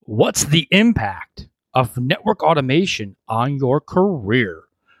What's the impact of network automation on your career?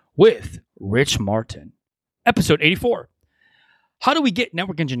 With Rich Martin. Episode 84. How do we get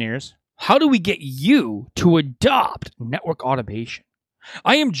network engineers? How do we get you to adopt network automation?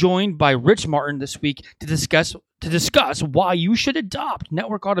 I am joined by Rich Martin this week to discuss why you should adopt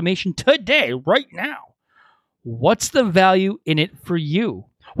network automation today, right now. What's the value in it for you?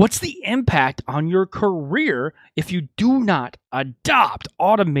 What's the impact on your career if you do not adopt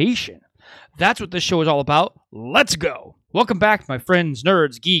automation? That's what this show is all about. Let's go. Welcome back, my friends,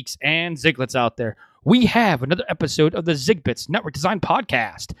 nerds, geeks, and Ziglets out there. We have another episode of the ZigBits Network Design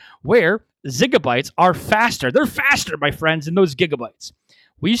Podcast, where zigabytes are faster. They're faster, my friends, than those gigabytes.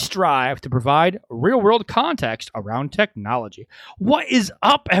 We strive to provide real-world context around technology. What is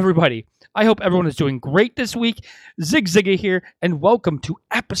up, everybody? I hope everyone is doing great this week. Zig Zigga here, and welcome to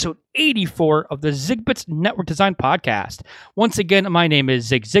episode 84 of the ZigBits Network Design Podcast. Once again, my name is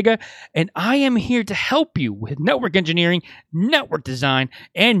Zig Zigga, and I am here to help you with network engineering, network design,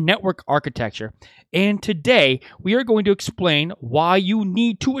 and network architecture. And today, we are going to explain why you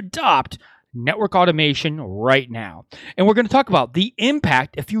need to adopt network automation right now. And we're going to talk about the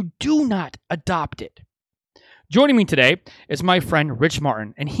impact if you do not adopt it. Joining me today is my friend Rich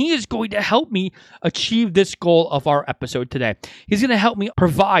Martin, and he is going to help me achieve this goal of our episode today. He's going to help me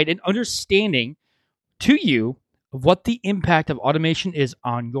provide an understanding to you of what the impact of automation is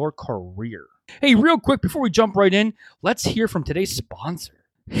on your career. Hey, real quick, before we jump right in, let's hear from today's sponsor.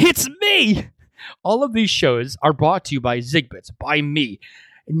 It's me! All of these shows are brought to you by ZigBits, by me.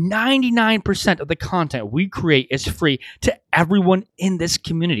 99% of the content we create is free to everyone in this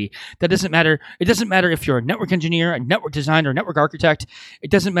community. That doesn't matter. It doesn't matter if you're a network engineer, a network designer, a network architect.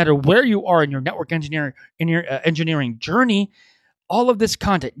 It doesn't matter where you are in your network engineering journey. All of this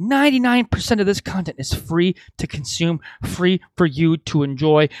content, 99% of this content is free to consume, free for you to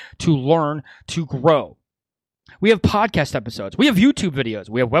enjoy, to learn, to grow. We have podcast episodes. We have YouTube videos.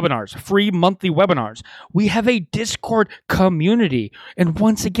 We have webinars, free monthly webinars. We have a Discord community. And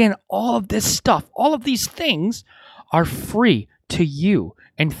once again, all of this stuff, all of these things are free to you.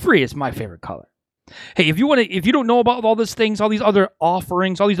 And free is my favorite color. Hey, if you don't know about all these things, all these other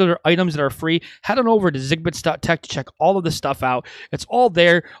offerings, all these other items that are free, head on over to zigbits.tech to check all of this stuff out. It's all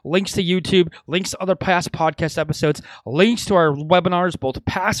there. Links to YouTube, links to other past podcast episodes, links to our webinars, both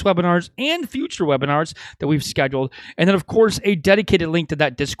past webinars and future webinars that we've scheduled. And then, of course, a dedicated link to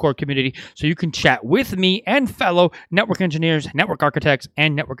that Discord community so you can chat with me and fellow network engineers, network architects,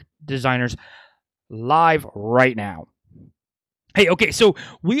 and network designers live right now. Hey, okay, so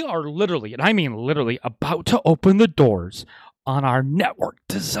we are literally, and I mean literally, about to open the doors on our network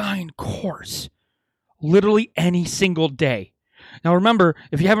design course. Literally any single day. Now remember,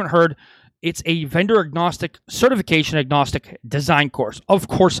 if you haven't heard, it's a vendor-agnostic, certification-agnostic design course. Of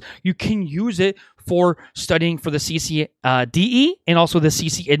course, you can use it for studying for the CCDE and also the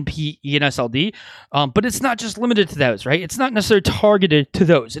CCNP ENSLD, but it's not just limited to those, right? It's not necessarily targeted to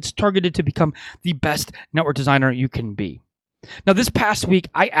those. It's targeted to become the best network designer you can be. Now, this past week,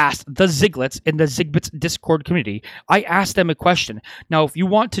 I asked the Ziglets in the ZigBits Discord community, I asked them a question. Now, if you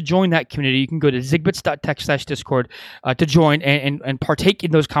want to join that community, you can go to zigbits.tech/discord to join and partake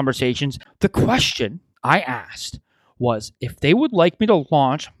in those conversations. The question I asked was if they would like me to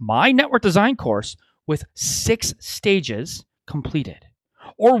launch my network design course with 6 stages completed,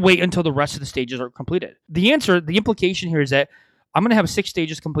 or wait until the rest of the stages are completed. The implication here is that I'm going to have 6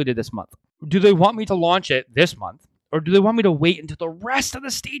 stages completed this month. Do they want me to launch it this month? Or do they want me to wait until the rest of the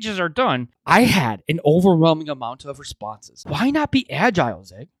stages are done? I had an overwhelming amount of responses. Why not be agile,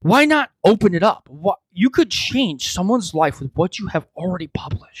 Zig? Why not open it up? You could change someone's life with what you have already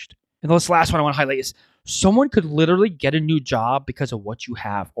published. And this last one I want to highlight is someone could literally get a new job because of what you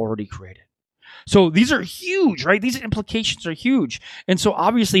have already created. So these are huge, right? These implications are huge. And so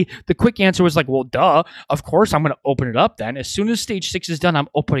obviously the quick answer was like, well, duh, of course I'm going to open it up then. As soon as stage 6 is done, I'm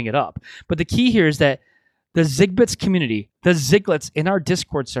opening it up. But the key here is that the ZigBits community, the Ziglets in our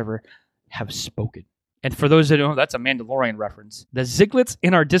Discord server have spoken. And for those that don't know, that's a Mandalorian reference. The Ziglets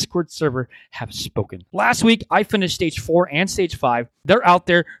in our Discord server have spoken. Last week, I finished stage 4 and stage 5. They're out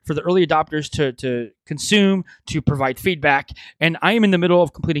there for the early adopters to consume, to provide feedback. And I am in the middle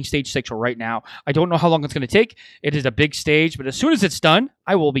of completing stage 6 right now. I don't know how long it's going to take. It is a big stage, but as soon as it's done,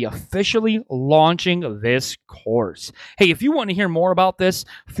 I will be officially launching this course. Hey, if you want to hear more about this,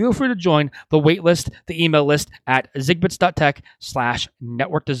 feel free to join the waitlist, the email list at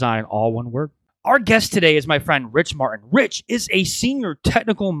zigbits.tech/network design, all one word. Our guest today is my friend Rich Martin. Rich is a senior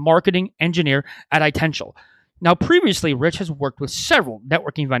technical marketing engineer at Itential. Now, previously, Rich has worked with several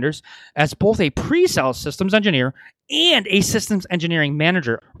networking vendors as both a pre-sales systems engineer and a systems engineering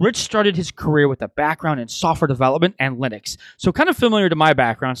manager. Rich started his career with a background in software development and Linux. So kind of familiar to my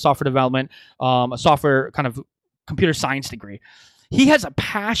background, software development, a software kind of computer science degree. He has a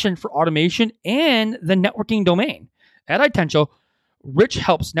passion for automation and the networking domain. At Itential, Rich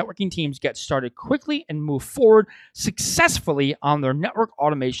helps networking teams get started quickly and move forward successfully on their network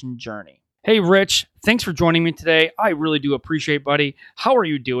automation journey. Hey, Rich, thanks for joining me today. I really do appreciate, buddy. How are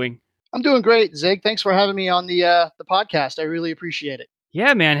you doing? I'm doing great, Zig. Thanks for having me on the podcast. I really appreciate it.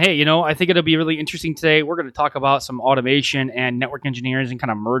 Yeah, man. Hey, I think it'll be really interesting today. We're going to talk about some automation and network engineers and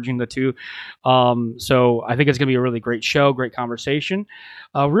kind of merging the two. So I think it's going to be a really great show, great conversation.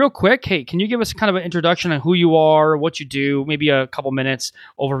 Real quick, hey, can you give us kind of an introduction on who you are, what you do, maybe a couple minutes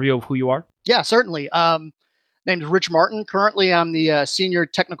overview of who you are? Yeah, certainly. Named Rich Martin. Currently, I'm the senior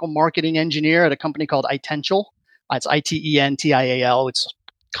technical marketing engineer at a company called Itential. It's Itential. It's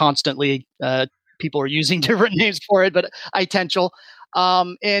constantly people are using different names for it, but Itential.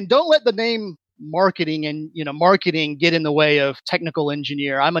 And don't let the name marketing and marketing get in the way of technical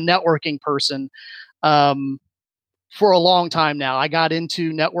engineer. I'm a networking person for a long time now. I got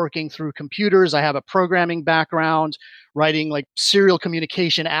into networking through computers. I have a programming background, writing like serial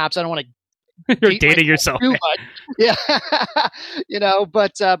communication apps. I don't want to You're dating yourself. Too much. Yeah.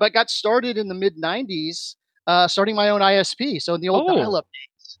 But got started in the mid 90s, starting my own ISP. So in the old dial-up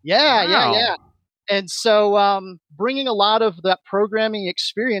days. Yeah, wow. yeah. And so bringing a lot of that programming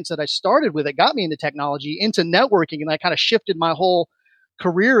experience that I started with, it got me into technology, into networking, and I kind of shifted my whole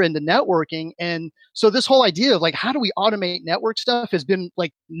career into networking. And so this whole idea of like, how do we automate network stuff has been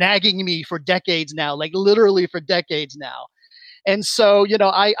like nagging me for decades now, like literally for decades now. And so,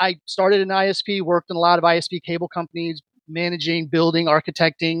 I started an ISP, worked in a lot of ISP cable companies, managing, building,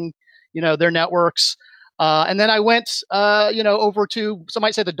 architecting, their networks. And then I went, over to, some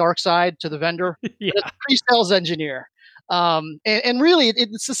might say the dark side, to the vendor, Yeah. pre-sales engineer. And really,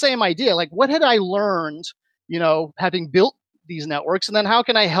 it's the same idea. Like, what had I learned, having built these networks? And then how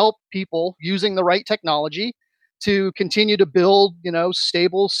can I help people using the right technology to continue to build,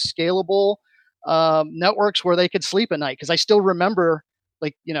 stable, scalable networks where they could sleep at night? Because I still remember,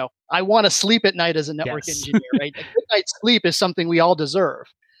 I want to sleep at night as a network engineer, right? A good night's sleep is something we all deserve.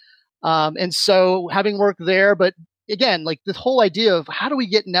 And so having worked there, but again, like the whole idea of how do we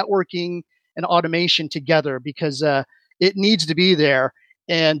get networking and automation together, because it needs to be there.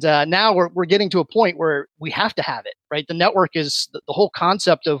 And now we're getting to a point where we have to have it, right? The network is the whole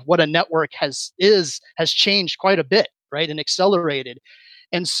concept of what a network has changed quite a bit, right? And accelerated.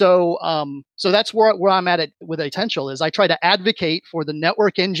 And so, so that's where I'm at it with Itential, is I try to advocate for the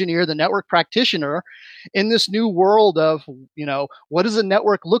network engineer, the network practitioner, in this new world of, what does a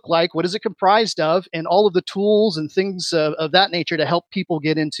network look like? What is it comprised of? And all of the tools and things of that nature to help people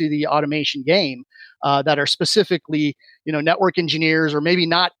get into the automation game that are specifically, network engineers, or maybe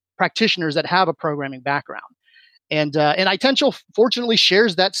not practitioners that have a programming background. And Itential fortunately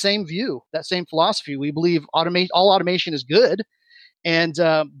shares that same view, that same philosophy. We believe all automation is good. And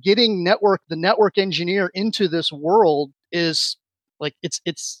getting the network engineer into this world is like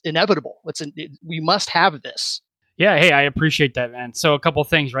it's inevitable. We must have this. Yeah, hey, I appreciate that, man. So a couple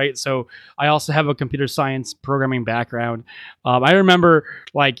things, right? So I also have a computer science programming background. I remember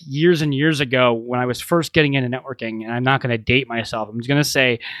like years and years ago when I was first getting into networking, and I'm not going to date myself. I'm just going to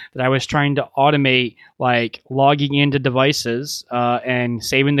say that I was trying to automate like logging into devices and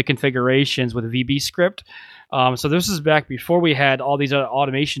saving the configurations with VB script. So this is back before we had all these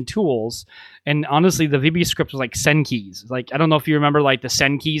automation tools. And honestly, the VB script was like send keys. Like, I don't know if you remember like the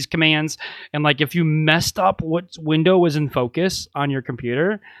send keys commands. And like, if you messed up what window was in focus on your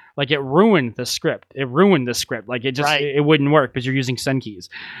computer, like it ruined the script. Like it just, Right. it wouldn't work because you're using send keys.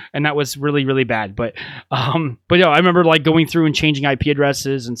 And that was really, really bad. But yeah, I remember like going through and changing IP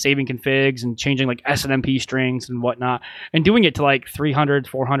addresses and saving configs and changing like SNMP strings and whatnot, and doing it to like 300,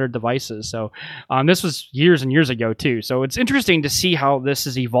 400 devices. So this was years and years ago too. So it's interesting to see how this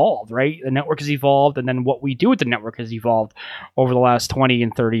has evolved, right? The network has evolved, and then what we do with the network has evolved over the last 20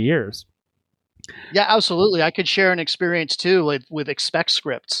 and 30 years. Yeah, absolutely. I could share an experience too with expect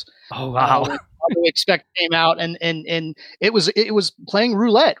scripts. Oh, wow. When Auto Expect came out, and it was playing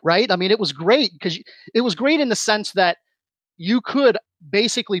roulette, right? I mean, it was great because it was great in the sense that you could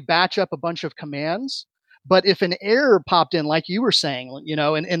basically batch up a bunch of commands. But if an error popped in, like you were saying,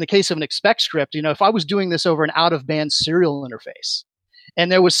 in the case of an expect script, if I was doing this over an out of band serial interface, and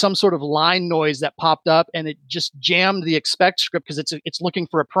there was some sort of line noise that popped up and it just jammed the expect script because it's looking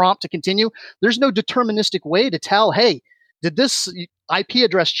for a prompt to continue, there's no deterministic way to tell, hey, did this IP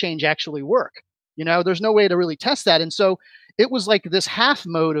address change actually work? There's no way to really test that. And so it was like this half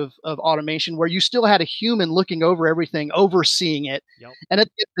mode of automation where you still had a human looking over everything, overseeing it. Yep. And at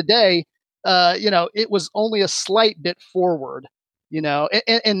the end of the day, it was only a slight bit forward,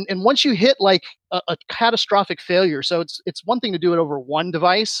 and once you hit like a catastrophic failure, so it's one thing to do it over one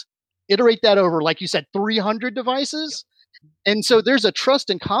device, iterate that over, like you said, 300 devices. Yep. And so there's a trust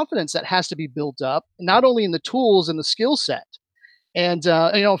and confidence that has to be built up, not only in the tools and the skill set. And,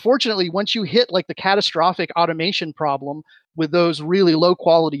 unfortunately, once you hit like the catastrophic automation problem with those really low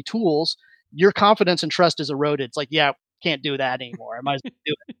quality tools, your confidence and trust is eroded. It's like, yeah, can't do that anymore. I might as well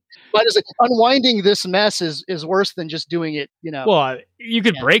do it. But unwinding this mess is worse than just doing it, Well, you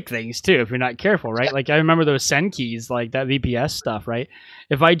could break things too if you're not careful, right? Like I remember those send keys, like that VPS stuff, right?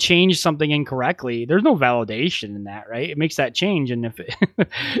 If I change something incorrectly, there's no validation in that, right? It makes that change, and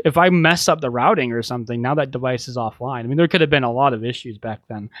if I mess up the routing or something, now that device is offline. I mean, there could have been a lot of issues back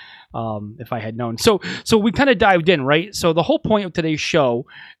then if I had known. So we kind of dived in, right? So the whole point of today's show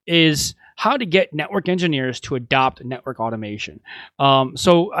is how to get network engineers to adopt network automation.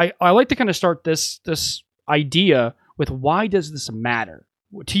 So I like to kind of start this idea with, why does this matter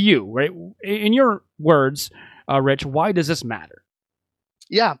to you, right? In your words, Rich, why does this matter?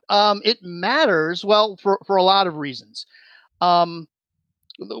 Yeah, it matters, well, for a lot of reasons.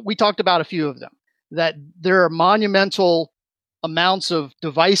 We talked about a few of them, that there are monumental amounts of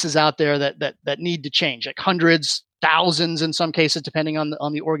devices out there that need to change, like hundreds, thousands in some cases, depending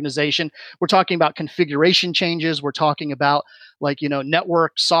on the organization. We're talking about configuration changes. We're talking about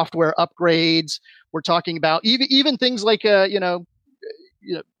network software upgrades. We're talking about even things like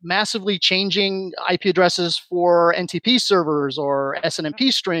massively changing IP addresses for NTP servers or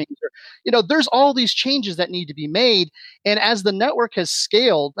SNMP strings. There's all these changes that need to be made. And as the network has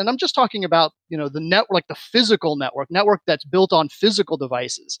scaled, and I'm just talking about, the network, like the physical network that's built on physical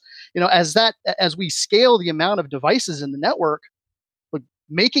devices, as we scale the amount of devices in the network, like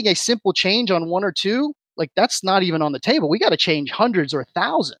making a simple change on one or two, like that's not even on the table. We got to change hundreds or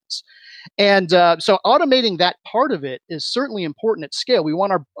thousands. And so automating that part of it is certainly important at scale. We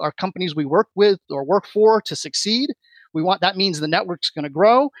want our companies we work with or work for to succeed. That means the network's going to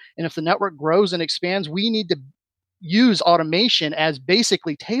grow. And if the network grows and expands, we need to use automation as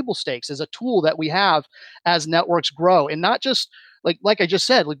basically table stakes, as a tool that we have as networks grow. And not just like I just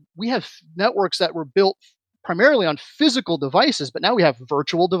said, like we have networks that were built primarily on physical devices, but now we have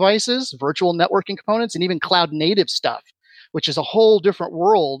virtual devices, virtual networking components, and even cloud native stuff, which is a whole different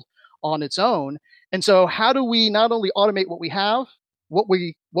world on its own. And so how do we not only automate what we have, what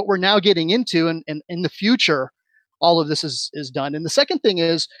we're now getting into, and in the future, all of this is done. And the second thing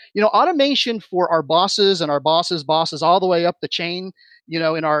is, automation for our bosses and our bosses' bosses all the way up the chain, in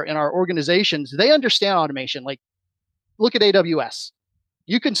our organizations, they understand automation. Like look at AWS.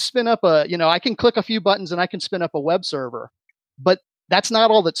 You can spin up I can click a few buttons and I can spin up a web server, but that's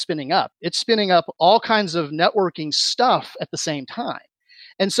not all that's spinning up. It's spinning up all kinds of networking stuff at the same time.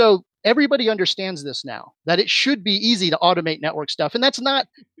 And so everybody understands this now, that it should be easy to automate network stuff. And that's not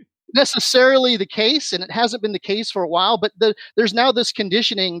necessarily the case, and it hasn't been the case for a while, but there's now this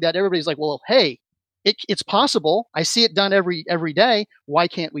conditioning that everybody's like, well, hey, it's possible. I see it done every day. Why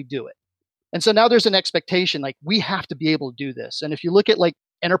can't we do it? And so now there's an expectation, like we have to be able to do this. And if you look at like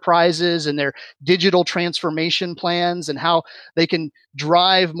enterprises and their digital transformation plans and how they can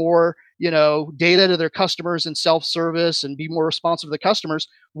drive more data to their customers and self-service and be more responsive to the customers,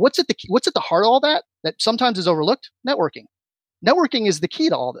 what's at the heart of all that sometimes is overlooked? Networking is the key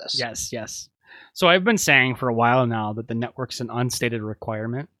to all this. Yes. So I've been saying for a while now that the network's an unstated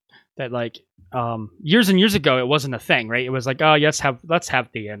requirement. That years and years ago, it wasn't a thing, right? It was like, oh, let's have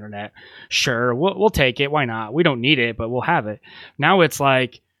the internet. Sure, we'll take it. Why not? We don't need it, but we'll have it. Now it's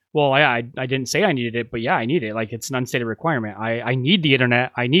like, well, I didn't say I needed it, but yeah, I need it. Like it's an unstated requirement. I need the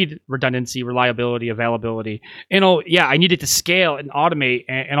internet. I need redundancy, reliability, availability. I need it to scale and automate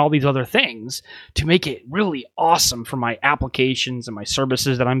and all these other things to make it really awesome for my applications and my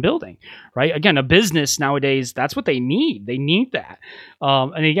services that I'm building, right? Again, a business nowadays, that's what they need. They need that.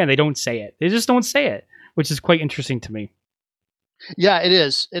 And again, they don't say it. They just don't say it, which is quite interesting to me. Yeah, it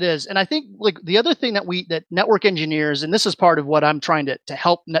is. And I think like the other thing that network engineers, and this is part of what I'm trying to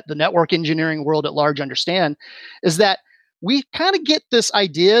help the network engineering world at large understand, is that we kind of get this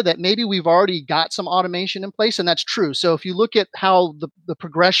idea that maybe we've already got some automation in place, and that's true. So if you look at how the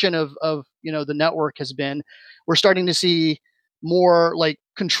progression of the network has been, we're starting to see more like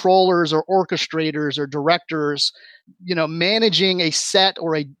controllers or orchestrators or directors, managing a set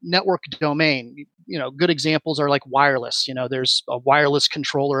or a network domain. Good examples are like wireless. There's a wireless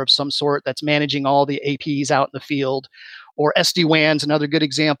controller of some sort that's managing all the APs out in the field, or SD-WAN's another good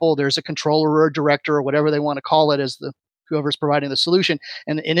example. There's a controller or a director or whatever they want to call it as whoever's providing the solution,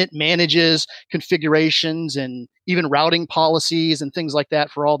 and it manages configurations and even routing policies and things like that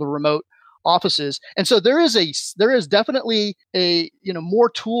for all the remote offices. And so there is definitely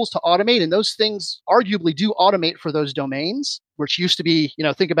more tools to automate, and those things arguably do automate for those domains, which used to be,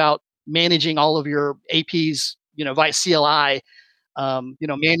 think about managing all of your APs, via CLI,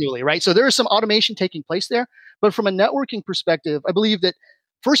 manually, right? So there is some automation taking place there. But from a networking perspective, I believe that,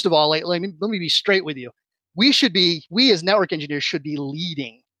 first of all, let me be straight with you. We as network engineers should be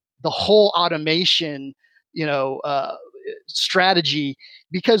leading the whole automation, strategy,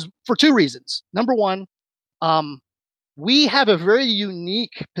 because for two reasons. Number one, we have a very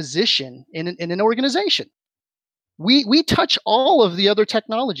unique position in an organization. We touch all of the other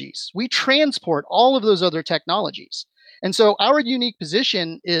technologies. We transport all of those other technologies. And so our unique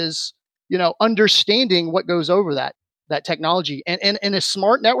position is, understanding what goes over that technology. And a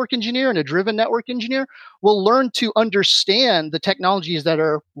smart network engineer and a driven network engineer will learn to understand the technologies that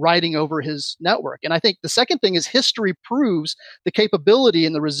are riding over his network. And I think the second thing is history proves the capability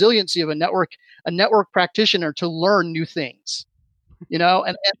and the resiliency of a network practitioner to learn new things, well,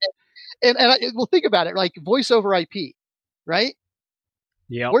 think about it, like voice over IP, right?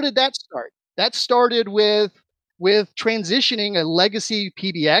 Yeah. Where did that start? That started with transitioning a legacy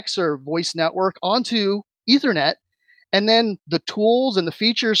PBX or voice network onto Ethernet. And then the tools and the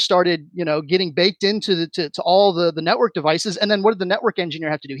features started, getting baked into to all the network devices. And then what did the network engineer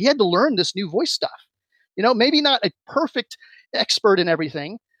have to do? He had to learn this new voice stuff. Maybe not a perfect expert in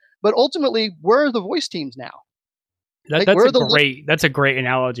everything, but ultimately, where are the voice teams now? That's a great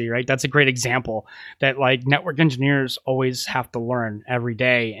analogy, right? That's a great example that network engineers always have to learn every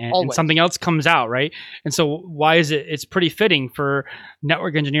day, and something else comes out, right? And so why is it's pretty fitting for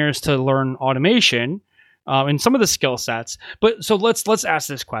network engineers to learn automation and some of the skill sets. But so let's ask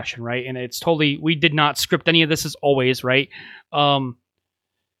this question, right? And it's totally, we did not script any of this as always, right? Do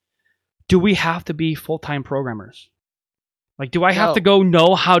we have to be full-time programmers? Do I have to go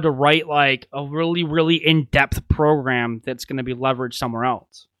know how to write a really, really in-depth program that's going to be leveraged somewhere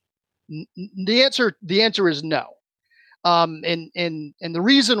else? The answer is no. And the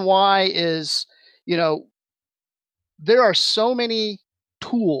reason why is, there are so many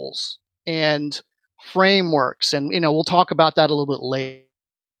tools and frameworks, and we'll talk about that a little bit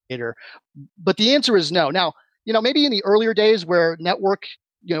later. But the answer is no. Now, maybe in the earlier days where network,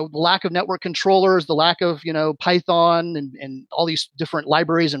 the lack of network controllers, the lack of, Python and all these different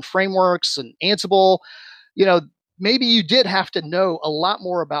libraries and frameworks and Ansible, maybe you did have to know a lot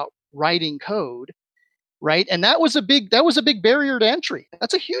more about writing code, right? And that was a big barrier to entry.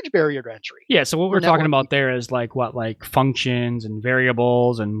 That's a huge barrier to entry. Yeah. So what we're talking about there is functions and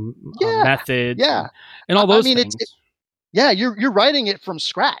variables and methods, and all those things. You're writing it from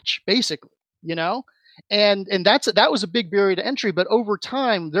scratch, basically, And that was a big barrier to entry. But over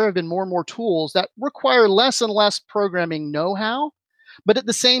time, there have been more and more tools that require less and less programming know-how. But at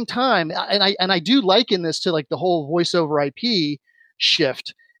the same time, and I do liken this to the whole voice over IP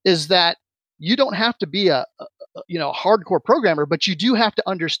shift, is that you don't have to be a hardcore programmer, but you do have to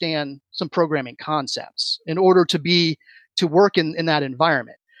understand some programming concepts in order to work in that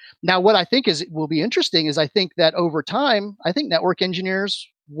environment. Now, what I think will be interesting is I think that over time, I think network engineers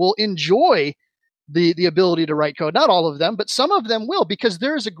will enjoy the ability to write code. Not all of them, but some of them will, because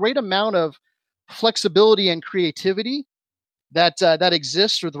there is a great amount of flexibility and creativity that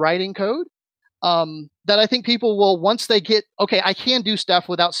exists with writing code, that I think people will, once they get, okay, I can do stuff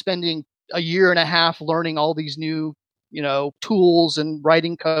without spending a year and a half learning all these new, tools and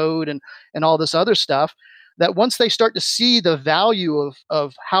writing code and all this other stuff, that once they start to see the value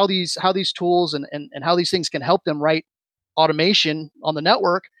of how these tools and how these things can help them write automation on the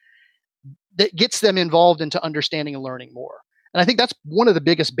network, that gets them involved into understanding and learning more. And I think that's one of the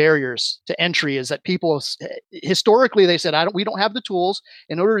biggest barriers to entry, is that people historically, they said, we don't have the tools.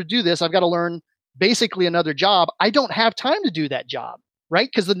 In order to do this, I've got to learn basically another job. I don't have time to do that job, right?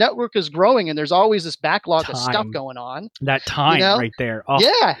 Because the network is growing and there's always this backlog of stuff going on. That time right there. Oh.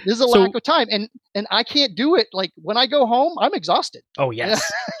 Yeah, there's a lack of time. And I can't do it. When I go home, I'm exhausted. Oh, yes.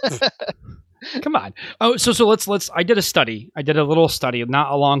 Come on. Oh, so let's. I did a study. I did a little study,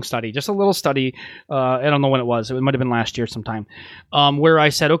 not a long study, just a little study. I don't know when it was. It might have been last year sometime, where I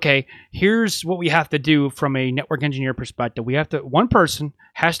said, okay, here's what we have to do from a network engineer perspective. One person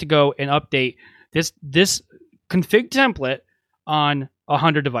has to go and update this config template on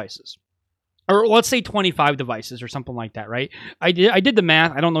 100 devices. or let's say 25 devices or something like that, right? I did the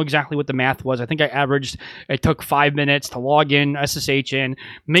math. I don't know exactly what the math was. I think it took 5 minutes to log in, SSH in,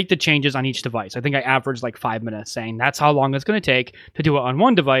 make the changes on each device. I think I averaged like 5 minutes, saying that's how long it's going to take to do it on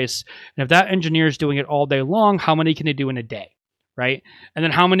one device. And if that engineer is doing it all day long, how many can they do in a day, right? And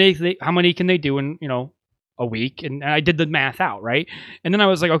then how many can they do in, a week? And I did the math out, right? And then I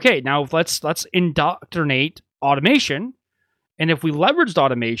was like, okay, now let's indoctrinate automation. And if we leveraged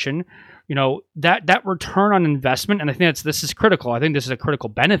automation, that return on investment, and I think this is critical. I think this is a critical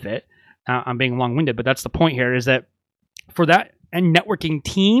benefit. I'm being long-winded, but that's the point here, is that for that and networking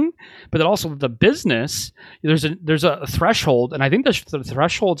team, but then also the business, there's a threshold, and I think the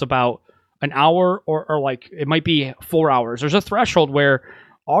threshold's about an hour or like it might be 4 hours. There's a threshold where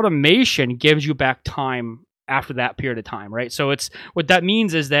automation gives you back time after that period of time, right? So what that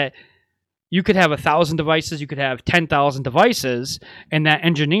means is that you could have 1,000 devices, you could have 10,000 devices, and that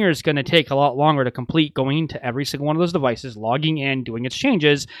engineer is going to take a lot longer to complete going to every single one of those devices, logging in, doing its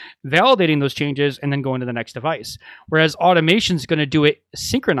changes, validating those changes, and then going to the next device. Whereas automation is going to do it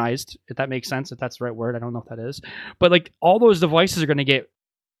synchronized, if that makes sense, if that's the right word. I don't know if that is. But like all those devices are going to get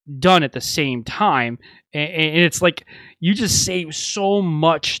done at the same time, and it's like you just save so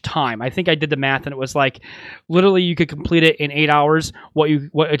much time. I think I did the math, and it was like literally you could complete it in 8 hours what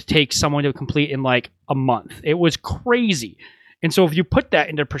it takes someone to complete in like a month. It was crazy. And so if you put that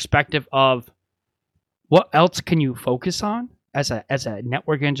into perspective of what else can you focus on as a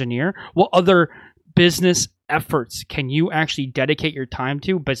network engineer, what other business efforts can you actually dedicate your time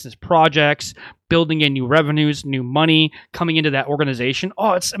to, business projects, building in new revenues, new money coming into that organization.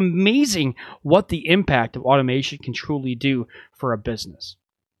 Oh, it's amazing what the impact of automation can truly do for a business.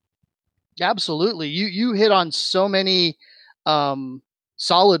 Absolutely. You hit on so many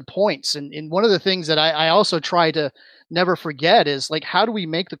solid points. And one of the things that I also try to never forget is like, how do we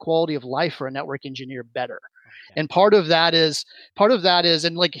make the quality of life for a network engineer better? And part of that is,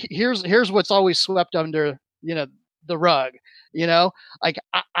 and like, here's what's always swept under, the rug, like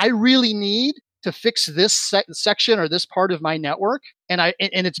I really need to fix this section or this part of my network. And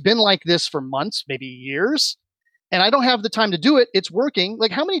it's been like this for months, maybe years, and I don't have the time to do it. It's working. Like,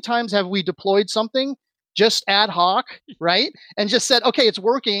 how many times have we deployed something just ad hoc, right? And just said, okay, it's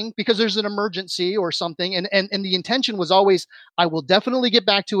working because there's an emergency or something. And the intention was always, I will definitely get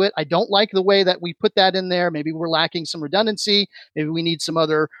back to it. I don't like the way that we put that in there. Maybe we're lacking some redundancy. Maybe we need some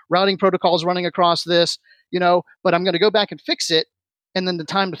other routing protocols running across this, but I'm going to go back and fix it. And then the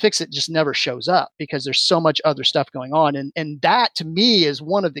time to fix it just never shows up because there's so much other stuff going on. And that to me is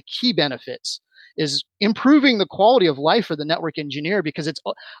one of the key benefits, is improving the quality of life for the network engineer. Because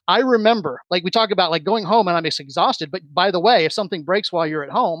I remember, like we talk about, like going home and I'm just exhausted. But by the way, if something breaks while you're at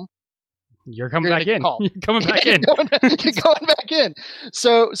home, you're coming back in. You're coming back in. You're going back in.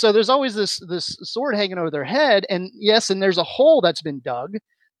 So there's always this sword hanging over their head. And yes, and there's a hole that's been dug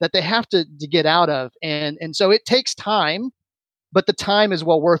that they have to get out of. And so it takes time, but the time is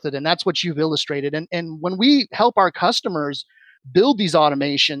well worth it. And that's what you've illustrated. And when we help our customers build these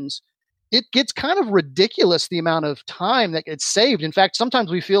automations, it gets kind of ridiculous the amount of time that gets saved. In fact,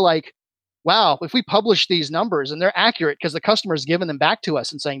 sometimes we feel like, wow, if we publish these numbers and they're accurate because the customer's given them back to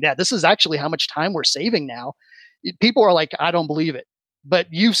us and saying, that this is actually how much time we're saving now. People are like, I don't believe it. But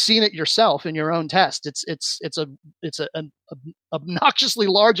you've seen it yourself in your own test. It's an obnoxiously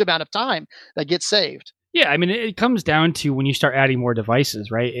large amount of time that gets saved. Yeah, I mean, it comes down to when you start adding more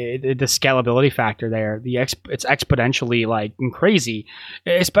devices, right? The scalability factor there, it's exponentially like crazy,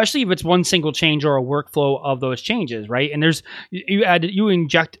 especially if it's one single change or a workflow of those changes, right? And you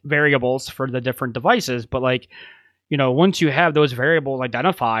inject variables for the different devices, but like, once you have those variables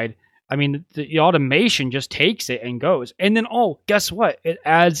identified, I mean, the automation just takes it and goes. And then, guess what? It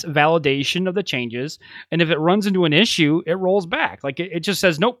adds validation of the changes. And if it runs into an issue, it rolls back. Like it just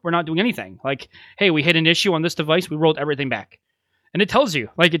says, nope, we're not doing anything. Like, hey, we hit an issue on this device. We rolled everything back. And it tells you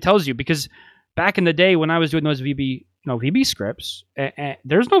because back in the day when I was doing those VB scripts,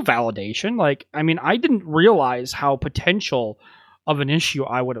 there's no validation. Like, I mean, I didn't realize how potential of an issue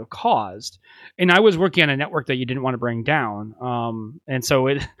I would have caused. And I was working on a network that you didn't want to bring down. And so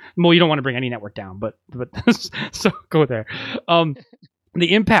you don't want to bring any network down, but so go there.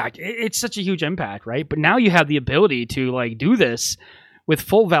 The impact, it's such a huge impact, right? But now you have the ability to like do this with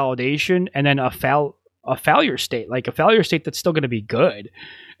full validation and then a failure state, like a failure state that's still going to be good.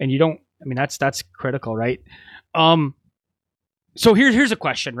 And that's critical, right? So here's a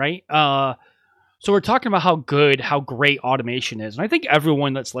question, right? So we're talking about how great automation is. And I think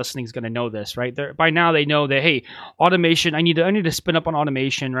everyone that's listening is going to know this, right? By now they know that, hey, automation, I need to spin up on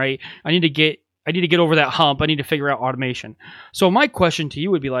automation, right? I need to get over that hump. I need to figure out automation. So my question to you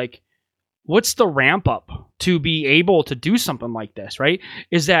would be like, what's the ramp up to be able to do something like this, right?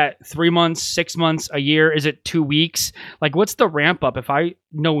 Is that 3 months, 6 months, a year? Is it 2 weeks? Like, what's the ramp up if I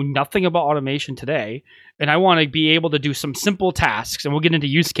know nothing about automation today and I want to be able to do some simple tasks? And we'll get into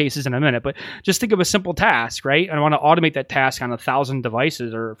use cases in a minute, but just think of a simple task, right? And I want to automate that task on 1,000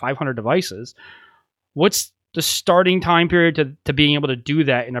 devices or 500 devices. What's the starting time period to being able to do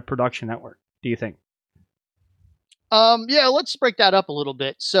that in a production network, do you think? Yeah, let's break that up a little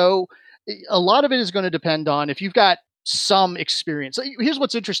bit. So a lot of it is going to depend on if you've got some experience. Here's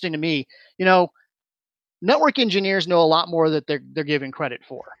what's interesting to me. Network engineers know a lot more that they're given credit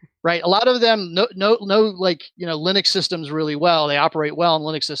for, right? A lot of them know like, Linux systems really well. They operate well in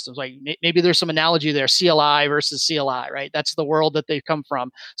Linux systems. Like maybe there's some analogy there, CLI versus CLI, right? That's the world that they've come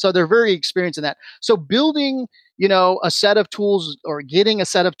from. So they're very experienced in that. So building, a set of tools or getting a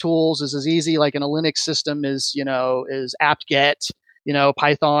set of tools is as easy like in a Linux system is apt-get,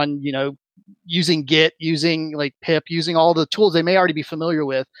 Python, using Git, using like pip, using all the tools they may already be familiar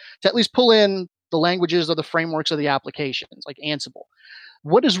with to at least pull in the languages or the frameworks of the applications, like Ansible.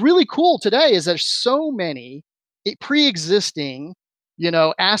 What is really cool today is there's so many pre-existing,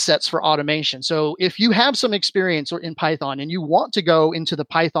 assets for automation. So if you have some experience in Python and you want to go into the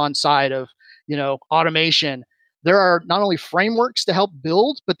Python side of, automation, there are not only frameworks to help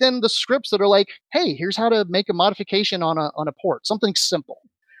build, but then the scripts that are like, hey, here's how to make a modification on a port, something simple,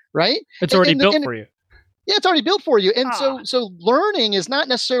 right? It's already built for you. Yeah, it's already built for you. And so learning is not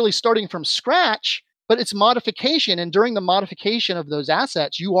necessarily starting from scratch, but it's modification. And during the modification of those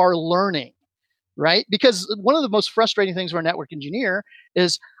assets, you are learning, right? Because one of the most frustrating things for a network engineer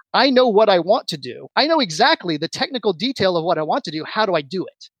is I know what I want to do. I know exactly the technical detail of what I want to do. How do I do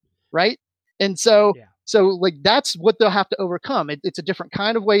it? Right? And so like that's what they'll have to overcome. It's a different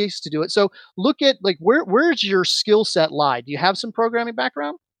kind of ways to do it. So look at like where's your skill set lie? Do you have some programming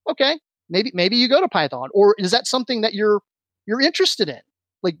background? Okay. Maybe you go to Python, or is that something that you're interested in?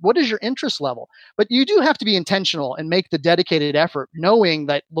 Like, what is your interest level? But you do have to be intentional and make the dedicated effort, knowing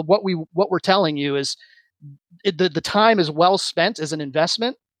that what we're telling you is the time is well spent as an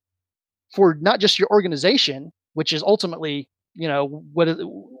investment for not just your organization, which is ultimately,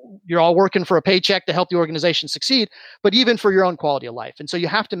 you're all working for a paycheck to help the organization succeed, but even for your own quality of life. And so you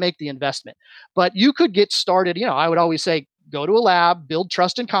have to make the investment. But you could get started. I would always say, go to a lab, build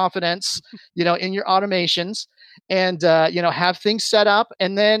trust and confidence, in your automations, and have things set up,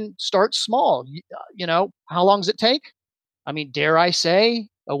 and then start small. How long does it take? I mean, dare I say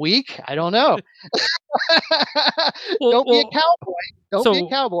a week? I don't know. Don't be a cowboy. Don't be a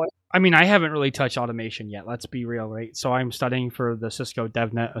cowboy. I mean, I haven't really touched automation yet. Let's be real, right? So I'm studying for the Cisco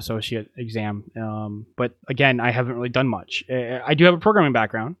DevNet Associate exam. But again, I haven't really done much. I do have a programming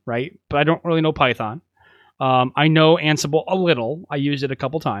background, right? But I don't really know Python. I know Ansible a little. I used it a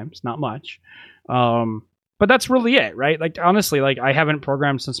couple times, not much. But that's really it, right? Like, honestly, like I haven't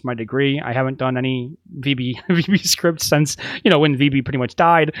programmed since my degree. I haven't done any VB scripts since, when VB pretty much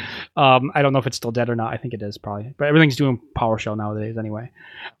died. I don't know if it's still dead or not. I think it is probably, but everything's doing PowerShell nowadays anyway.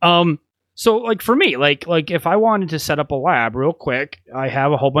 So like for me, like if I wanted to set up a lab real quick, I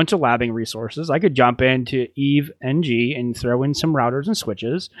have a whole bunch of labbing resources. I could jump into Eve NG and throw in some routers and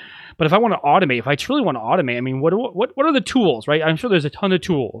switches. But if I want to automate, if I truly want to automate, I mean, what are the tools, right? I'm sure there's a ton of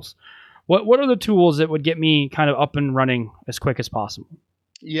tools. What are the tools that would get me kind of up and running as quick as possible?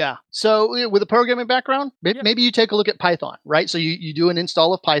 Yeah. So with a programming background, maybe you take a look at Python, right? So you do an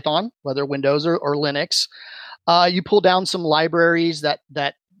install of Python, whether Windows or Linux. You pull down some libraries that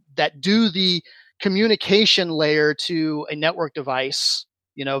do the communication layer to a network device,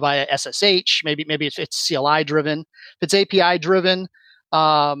 via SSH. Maybe it's CLI driven. If it's API driven,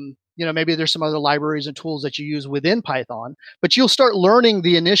 maybe there's some other libraries and tools that you use within Python, but you'll start learning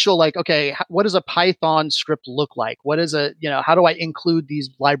the initial, like, okay, what does a Python script look like? What is how do I include these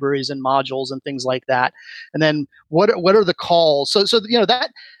libraries and modules and things like that? And then what are the calls? So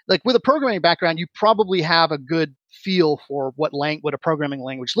that, like with a programming background, you probably have a good feel for what a programming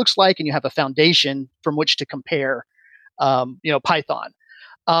language looks like, and you have a foundation from which to compare, Python.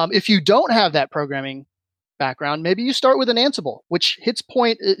 If you don't have that programming background, maybe you start with an Ansible, which its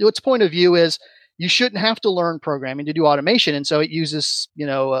point of view is you shouldn't have to learn programming to do automation, and so it uses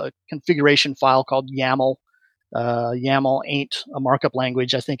a configuration file called YAML. YAML ain't a markup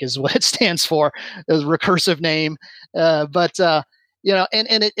language, I think is what it stands for, as a recursive name, but And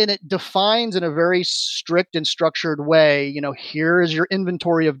it defines in a very strict and structured way, here is your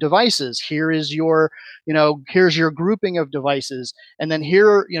inventory of devices, here's your grouping of devices, and then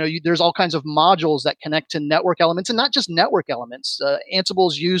here, there's all kinds of modules that connect to network elements, and not just network elements.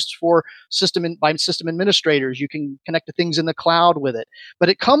 Ansible is used for by system administrators. You can connect to things in the cloud with it, but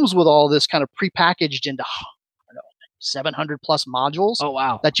it comes with all this kind of prepackaged into 700 plus modules. Oh,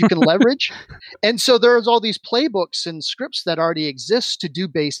 wow. That you can leverage. And so there's all these playbooks and scripts that already exist to do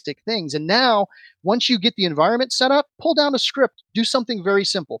basic things. And now, once you get the environment set up, pull down a script, do something very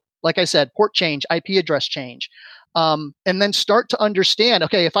simple. Like I said, port change, IP address change, and then start to understand,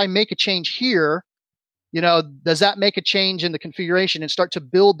 okay, if I make a change here, does that make a change in the configuration, and start to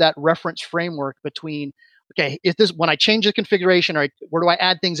build that reference framework between, okay, when I change the configuration, or where do I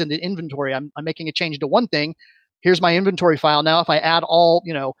add things in the inventory? I'm making a change to one thing. Here's my inventory file. Now, if I add all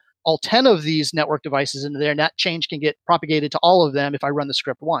 10 of these network devices into there, and that change can get propagated to all of them if I run the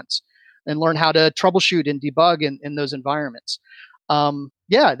script once, and learn how to troubleshoot and debug in those environments.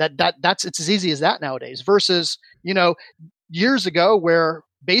 It's as easy as that nowadays versus, years ago where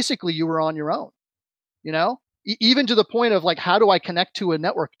basically you were on your own, even to the point of like, how do I connect to a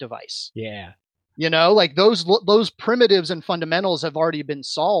network device? Yeah. Like those primitives and fundamentals have already been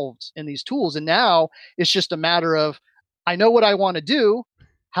solved in these tools. And now it's just a matter of, I know what I want to do.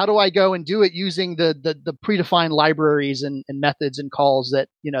 How do I go and do it using the predefined libraries and methods and calls that,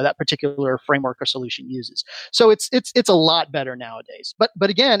 that particular framework or solution uses? So it's a lot better nowadays. But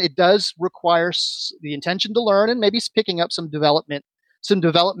again, it does require the intention to learn and maybe picking up some development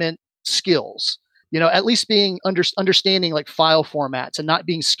skills. At least being understanding like file formats and not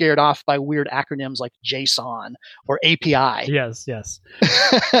being scared off by weird acronyms like JSON or API. Yes.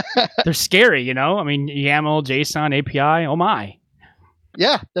 They're scary, I mean, YAML, JSON, API, oh my.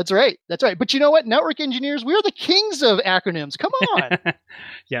 Yeah, that's right. But you know what? Network engineers, we're the kings of acronyms. Come on.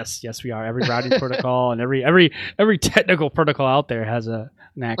 Yes, we are. Every routing protocol and every technical protocol out there has an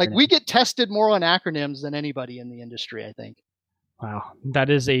acronym. Like, we get tested more on acronyms than anybody in the industry, I think. Wow,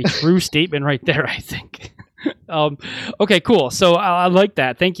 that is a true statement right there, I think. Okay, cool. So I like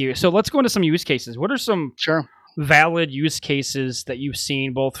that. Thank you. So let's go into some use cases. What are some valid use cases that you've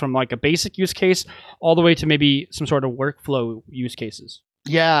seen, both from like a basic use case all the way to maybe some sort of workflow use cases?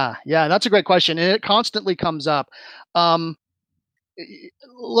 Yeah, that's a great question. And it constantly comes up. Let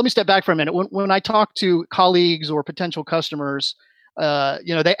me step back for a minute. When I talk to colleagues or potential customers,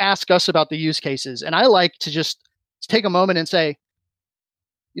 they ask us about the use cases. And I like to just take a moment and say,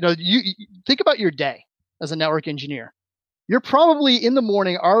 you think about your day as a network engineer. You're probably in the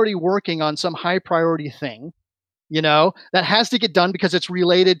morning already working on some high priority thing, that has to get done because it's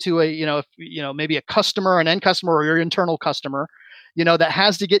related to maybe a customer, an end customer, or your internal customer, that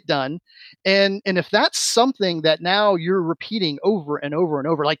has to get done. And if that's something that now you're repeating over and over and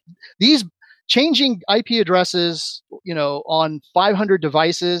over, like these changing IP addresses, on 500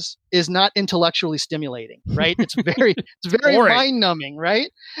 devices is not intellectually stimulating, right? It's very mind numbing,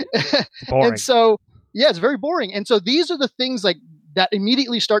 right? And so, it's very boring. And so these are the things like that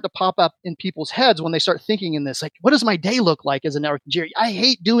immediately start to pop up in people's heads when they start thinking in this, like, what does my day look like as a network engineer? I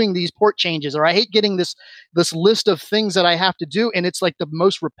hate doing these port changes, or I hate getting this list of things that I have to do. And it's like the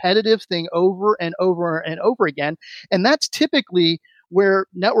most repetitive thing over and over and over again. And that's typically where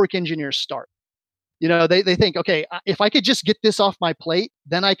network engineers start. They think, okay, if I could just get this off my plate,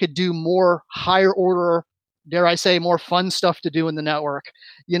 then I could do more higher order, dare I say, more fun stuff to do in the network,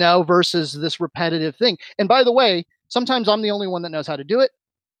 versus this repetitive thing. And by the way, sometimes I'm the only one that knows how to do it.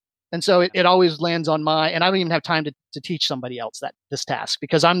 And so it always lands on and I don't even have time to teach somebody else this task,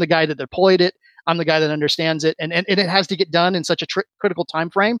 because I'm the guy that deployed it. I'm the guy that understands it. And it has to get done in such a critical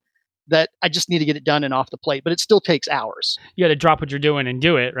time frame that I just need to get it done and off the plate, but it still takes hours. You got to drop what you're doing and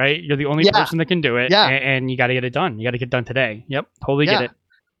do it, right? You're the only person that can do it, and you got to get it done. You got to get done today. Yep, totally get it.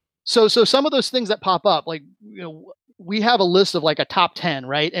 So some of those things that pop up, like, we have a list of like a top 10,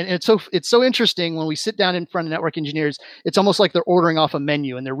 right? And it's so interesting when we sit down in front of network engineers. It's almost like they're ordering off a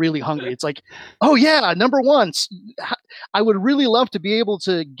menu and they're really hungry. It's like, oh yeah, number one, I would really love to be able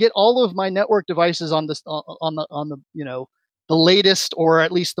to get all of my network devices on the latest, or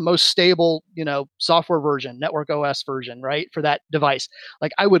at least the most stable, software version, network OS version, right, for that device.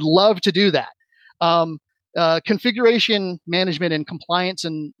 Like, I would love to do that. Configuration management and compliance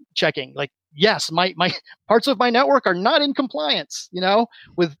and checking. Like, yes, my parts of my network are not in compliance,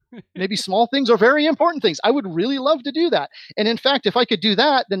 with maybe small things or very important things. I would really love to do that. And in fact, if I could do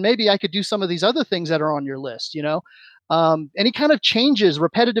that, then maybe I could do some of these other things that are on your list, any kind of changes,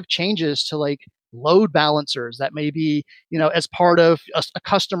 repetitive changes to like load balancers, that may be, as part of a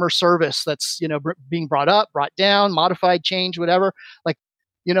customer service that's, being brought up, brought down, modified, changed, whatever. Like,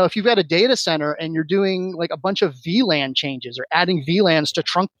 if you've got a data center and you're doing like a bunch of VLAN changes or adding VLANs to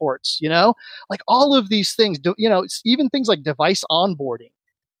trunk ports, like all of these things, even things like device onboarding.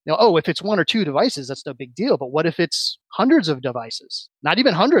 If it's one or two devices, that's no big deal. But what if it's hundreds of devices? Not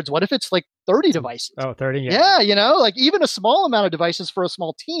even hundreds. What if it's like 30 devices? Oh, 30. Yeah. Yeah. Like even a small amount of devices for a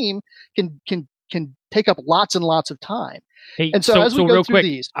small team can take up lots and lots of time. Hey, and so as we go real through quick,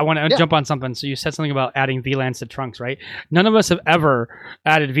 these, I want to jump on something. So you said something about adding VLANs to trunks, right? None of us have ever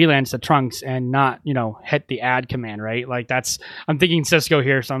added VLANs to trunks and not, hit the add command, right? Like I'm thinking Cisco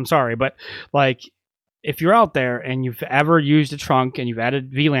here, so I'm sorry, but like if you're out there and you've ever used a trunk and you've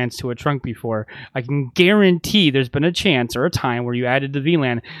added VLANs to a trunk before, I can guarantee there's been a chance or a time where you added the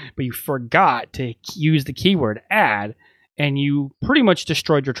VLAN, but you forgot to use the keyword add, and you pretty much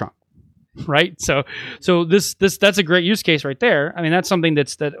destroyed your trunk. Right. So that's a great use case right there. I mean, that's something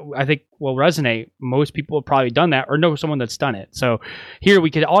that I think will resonate. Most people have probably done that or know someone that's done it. So here we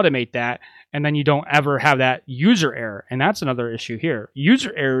could automate that, and then you don't ever have that user error. And that's another issue here.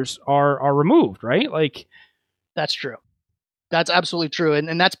 User errors are removed, right? Like that's true. That's absolutely true.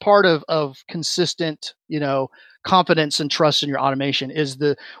 And that's part of consistent, confidence and trust in your automation is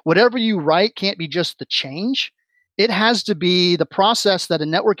whatever you write can't be just the change. It has to be the process that a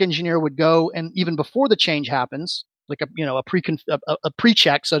network engineer would go, and even before the change happens, like a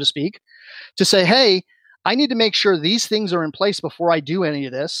pre-check, so to speak, to say, hey, I need to make sure these things are in place before I do any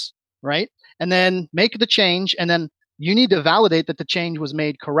of this, right? And then make the change, and then you need to validate that the change was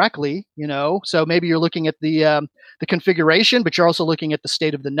made correctly. So maybe you're looking at the configuration, but you're also looking at the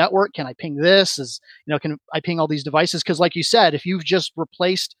state of the network. Can I ping this? Can I ping all these devices? Because like you said, if you've just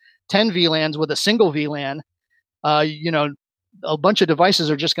replaced 10 VLANs with a single VLAN, a bunch of devices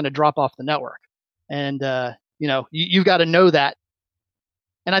are just going to drop off the network. And, you've got to know that.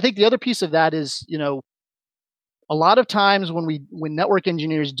 And I think the other piece of that is, a lot of times when network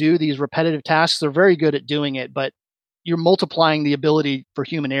engineers do these repetitive tasks, they're very good at doing it, but you're multiplying the ability for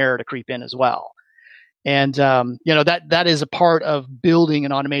human error to creep in as well. And, that is a part of building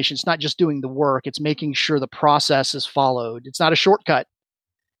an automation. It's not just doing the work. It's making sure the process is followed. It's not a shortcut.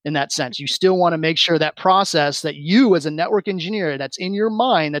 In that sense, you still want to make sure that process that you as a network engineer, that's in your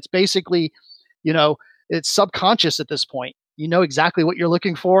mind, that's basically, it's subconscious at this point. You know exactly what you're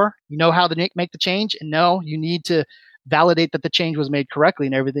looking for. You know how to make the change. And no, you need to validate that the change was made correctly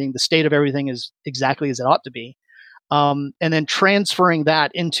and everything. The state of everything is exactly as it ought to be. And then transferring that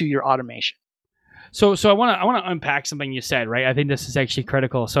into your automation. So I want to unpack something you said, right? I think this is actually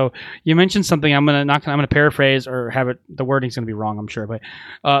critical. So you mentioned something. I'm gonna paraphrase or have it. The wording's gonna be wrong, I'm sure, but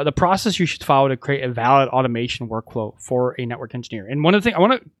the process you should follow to create a valid automation workflow for a network engineer. And one of the things I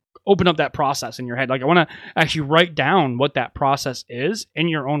want to open up that process in your head. Like I want to actually write down what that process is in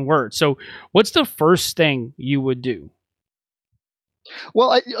your own words. So what's the first thing you would do?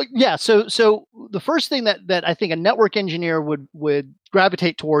 Well, So the first thing that I think a network engineer would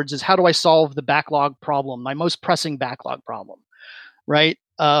gravitate towards is how do I solve the backlog problem, my most pressing backlog problem, right?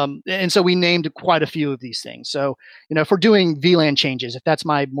 And so we named quite a few of these things. So if we're doing VLAN changes, if that's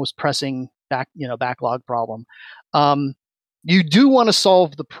my most pressing backlog problem, you do want to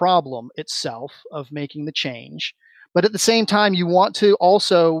solve the problem itself of making the change, but at the same time, you want to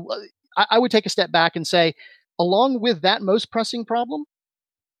also. I would take a step back and say, along with that most pressing problem,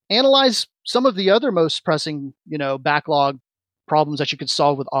 analyze some of the other most pressing, backlog problems that you could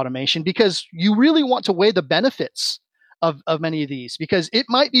solve with automation, because you really want to weigh the benefits of many of these, because it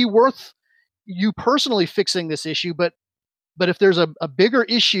might be worth you personally fixing this issue, but if there's a bigger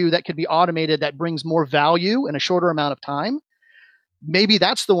issue that could be automated that brings more value in a shorter amount of time, maybe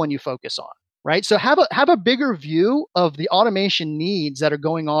that's the one you focus on. Right. So have a bigger view of the automation needs that are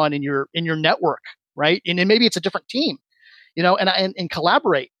going on in your network. Right. And maybe it's a different team, and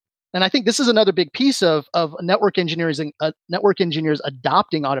collaborate. And I think this is another big piece of network engineers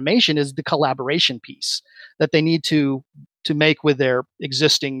adopting automation is the collaboration piece that they need to make with their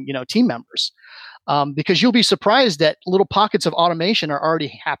existing, team members. Because you'll be surprised that little pockets of automation are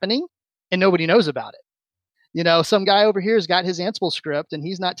already happening and nobody knows about it. Some guy over here has got his Ansible script and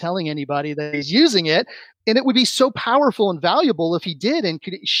he's not telling anybody that he's using it. And it would be so powerful and valuable if he did and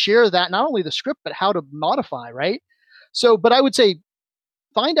could share that, not only the script, but how to modify, right? So, but I would say,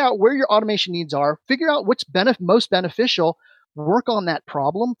 find out where your automation needs are, figure out what's most beneficial, work on that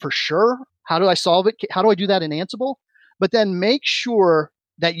problem for sure. How do I solve it? How do I do that in Ansible? But then make sure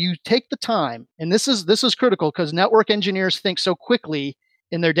that you take the time. And this is critical because network engineers think so quickly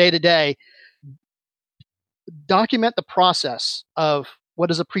in their day-to-day. Document the process of what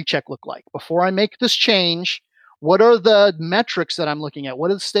does a pre-check look like? Before I make this change, what are the metrics that I'm looking at?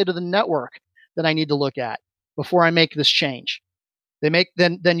 What is the state of the network that I need to look at before I make this change?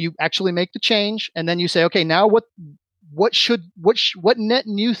 Then you actually make the change, and then you say, okay, now what net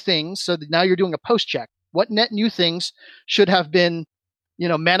new things? So now you're doing a post check. What net new things should have been,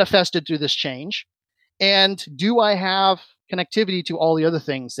 manifested through this change? And do I have connectivity to all the other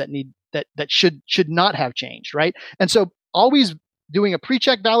things that should not have changed, right? And so always doing a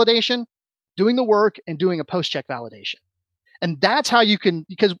pre-check validation, doing the work, and doing a post-check validation. And that's how you can,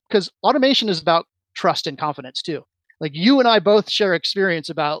 because automation is about trust and confidence too. Like you and I both share experience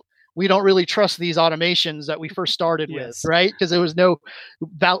about we don't really trust these automations that we first started with, right? Because there was no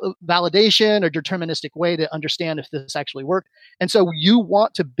validation or deterministic way to understand if this actually worked. And so you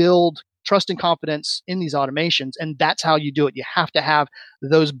want to build trust and confidence in these automations, and that's how you do it. You have to have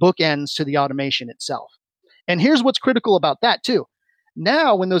those bookends to the automation itself. And here's what's critical about that too.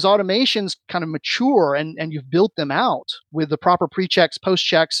 Now, when those automations kind of mature and you've built them out with the proper pre-checks,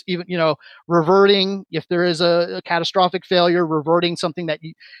 post-checks, even, reverting if there is a catastrophic failure, reverting something that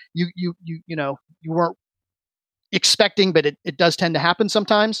you weren't expecting, but it does tend to happen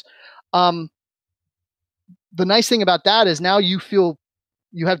sometimes. The nice thing about that is now you feel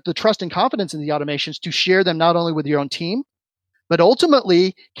you have the trust and confidence in the automations to share them not only with your own team, but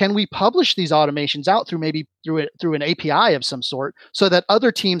ultimately, can we publish these automations out through an API of some sort so that other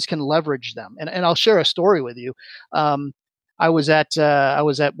teams can leverage them? And I'll share a story with you. I was at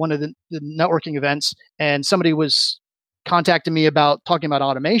one of the networking events, and somebody was contacting me about talking about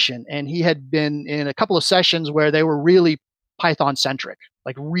automation, and he had been in a couple of sessions where they were really Python centric,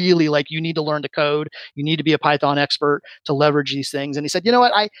 like really like you need to learn to code, you need to be a Python expert to leverage these things. And he said, you know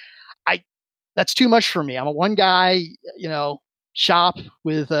what, I that's too much for me. I'm a one guy, shop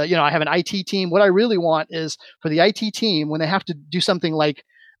with, I have an IT team. What I really want is for the IT team, when they have to do something like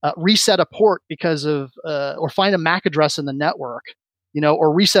reset a port because of, or find a MAC address in the network,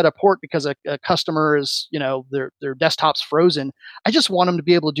 or reset a port because a customer is, their desktop's frozen. I just want them to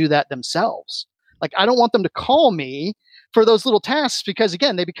be able to do that themselves. Like, I don't want them to call me for those little tasks because,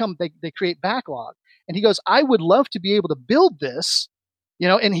 again, they create backlog. And he goes, I would love to be able to build this,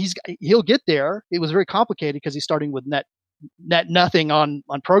 and he'll get there. It was very complicated because he's starting with net nothing on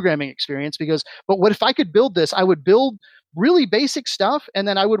programming experience, but what if I could build this? I would build really basic stuff, and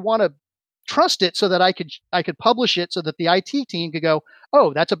then I would want to trust it so that I could publish it so that the IT team could go,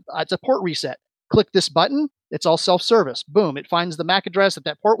 oh, that's a port reset. Click this button. It's all self-service. Boom. It finds the MAC address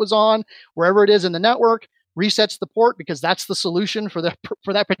that port was on, wherever it is in the network, resets the port because that's the solution for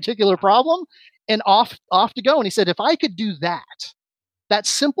that particular problem, and off to go. And he said, if I could do that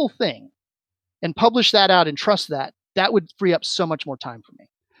simple thing and publish that out and trust that would free up so much more time for me.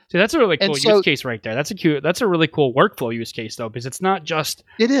 See, that's a really cool use case right there. That's a really cool workflow use case though, because it's not just,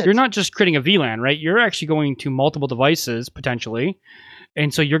 you're not just creating a VLAN, right? You're actually going to multiple devices potentially.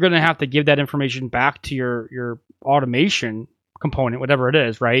 And so you're going to have to give that information back to your automation component, whatever it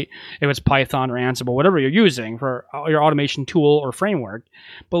is, right? If it's Python or Ansible, whatever you're using for your automation tool or framework.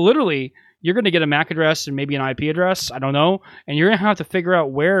 But literally, you're going to get a MAC address and maybe an IP address, I don't know, and you're going to have to figure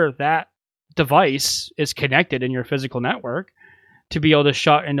out where that device is connected in your physical network to be able to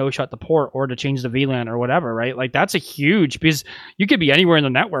shut and no shut the port or to change the VLAN or whatever, right? Like that's a huge, because you could be anywhere in the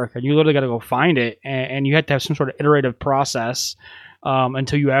network and you literally got to go find it, and you have to have some sort of iterative process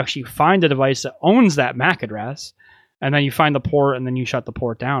until you actually find the device that owns that MAC address, and then you find the port and then you shut the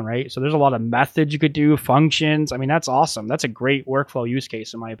port down, right? So there's a lot of methods you could do, functions. I mean, that's awesome. That's a great workflow use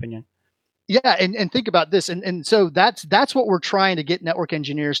case in my opinion. Yeah, and think about this, and so that's what we're trying to get network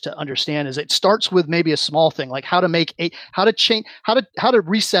engineers to understand. Is it starts with maybe a small thing like how to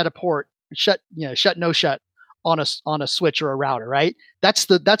reset a port, shut no shut on a switch or a router, right? That's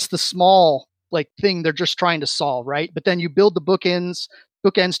the small like thing they're just trying to solve, right? But then you build the bookends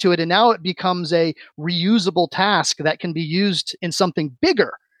to it, and now it becomes a reusable task that can be used in something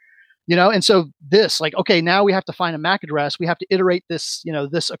bigger. And so this, like, okay, now we have to find a MAC address. We have to iterate this,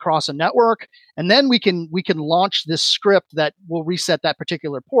 this across a network, and then we can launch this script that will reset that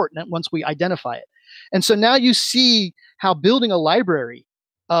particular port once we identify it. And so now you see how building a library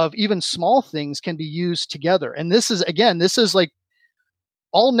of even small things can be used together. And this is like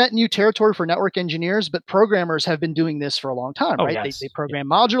all net new territory for network engineers, but programmers have been doing this for a long time, right? Yes. They program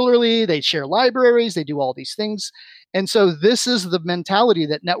modularly, they share libraries, they do all these things. And so this is the mentality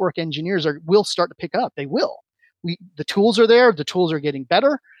that network engineers will start to pick up. They will. The tools are there. The tools are getting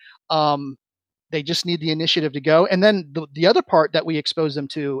better. They just need the initiative to go. And then the other part that we expose them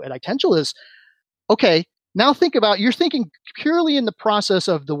to at Itential is, okay, now think about, you're thinking purely in the process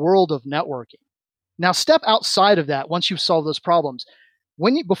of the world of networking. Now step outside of that once you've solved those problems.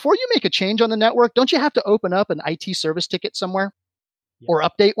 before you make a change on the network, don't you have to open up an IT service ticket somewhere or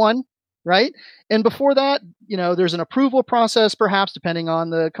update one, right? And before that, there's an approval process, perhaps depending on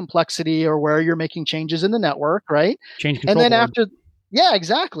the complexity or where you're making changes in the network, right? Change control And then board. after, yeah,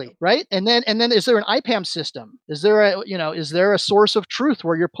 exactly, right? And then is there an IPAM system? Is there a source of truth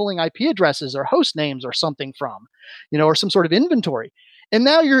where you're pulling IP addresses or host names or something from, or some sort of inventory? And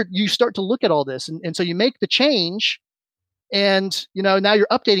now you start to look at all this, and so you make the change. And now you're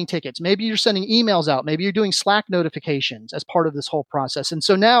updating tickets. Maybe you're sending emails out. Maybe you're doing Slack notifications as part of this whole process. And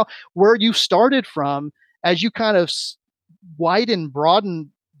so now, where you started from, as you kind of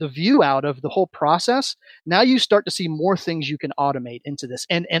broaden the view out of the whole process, now you start to see more things you can automate into this.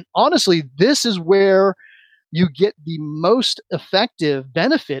 And honestly, this is where you get the most effective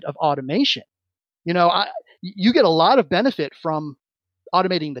benefit of automation. You get a lot of benefit from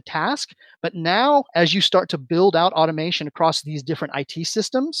automating the task. But now, as you start to build out automation across these different IT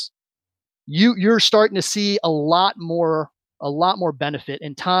systems, you're starting to see a lot more benefit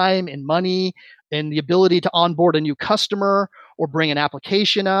in time, in money, in the ability to onboard a new customer or bring an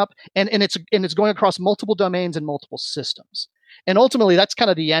application up, and it's going across multiple domains and multiple systems. And ultimately, that's kind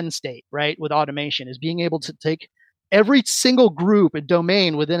of the end state, right? With automation, is being able to take every single group and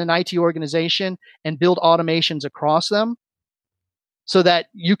domain within an IT organization and build automations across them, so that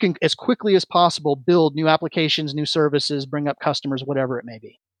you can, as quickly as possible, build new applications, new services, bring up customers, whatever it may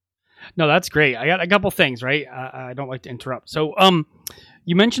be. No, that's great. I got a couple things, right? I don't like to interrupt. So,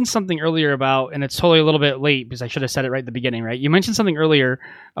 you mentioned something earlier about, and it's totally a little bit late because I should have said it right at the beginning, right? You mentioned something earlier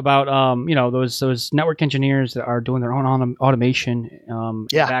about, those network engineers that are doing their own automation in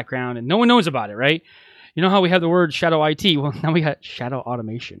the background, and no one knows about it, right? You know how we have the word shadow IT? Well, now we got shadow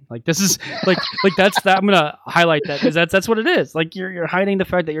automation. Like, this is like that's that. I'm gonna highlight that because that's what it is. Like, you're hiding the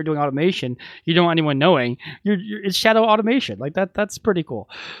fact that you're doing automation. You don't want anyone knowing. It's shadow automation. Like that's pretty cool.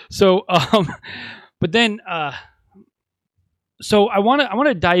 So, but then, so I want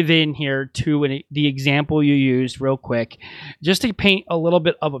to dive in here to the example you used real quick, just to paint a little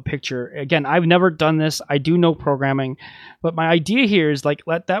bit of a picture. Again, I've never done this. I do know programming, but my idea here is like,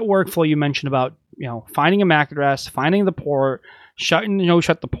 let that workflow you mentioned about, finding a MAC address, finding the port, shut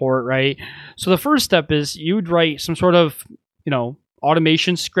the port, right? So the first step is you'd write some sort of,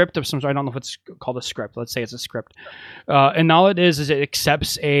 automation script of some sort. I don't know if it's called a script. Let's say it's a script. And all it is it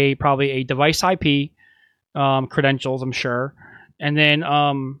accepts probably a device IP, credentials, I'm sure. And then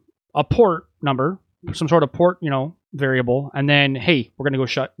a port number, some sort of port, variable. And then, hey, we're going to go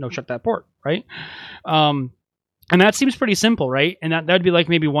shut that port, right? And that seems pretty simple, right? And that would be like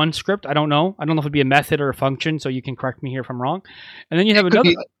maybe one script. I don't know. I don't know if it'd be a method or a function, so you can correct me here if I'm wrong. And then you have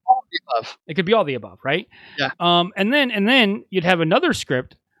another. It could be all the above, right? Yeah. And then you'd have another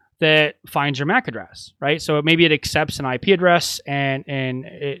script that finds your MAC address, right? So maybe it accepts an IP address and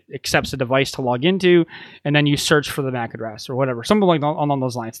it accepts a device to log into, and then you search for the MAC address or whatever, something like along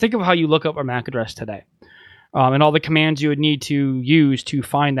those lines. Think of how you look up a MAC address today, and all the commands you would need to use to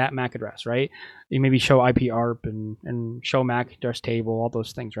find that MAC address, right? You maybe show IPARP and show MAC address table, all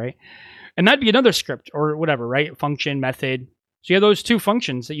those things, right? And that'd be another script or whatever, right? Function, method. So you have those two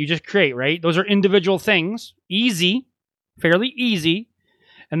functions that you just create, right? Those are individual things, fairly easy.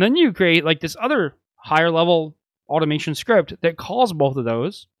 And then you create like this other higher level automation script that calls both of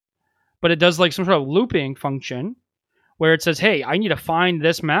those, but it does like some sort of looping function where it says, hey, I need to find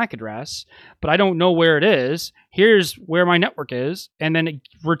this MAC address, but I don't know where it is. Here's where my network is. And then it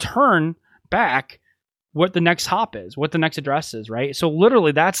return back what the next hop is, what the next address is, right? So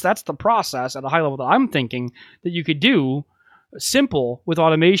literally that's the process at a high level that I'm thinking that you could do simple with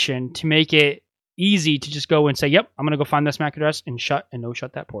automation to make it easy to just go and say, yep, I'm going to go find this MAC address and shut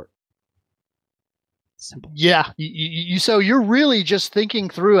that port. Simple. Yeah. So you're really just thinking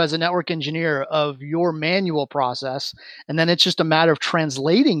through as a network engineer of your manual process, and then it's just a matter of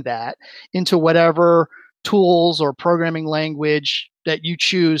translating that into whatever tools or programming language that you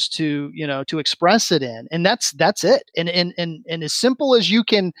choose to express it in. And that's it. And as simple as you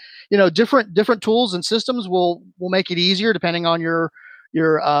can, different tools and systems will make it easier depending on your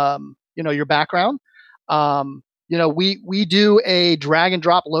background. We do a drag and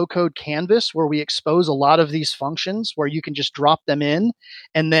drop low code canvas where we expose a lot of these functions where you can just drop them in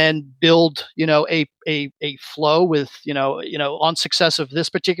and then build, a flow with, on success of this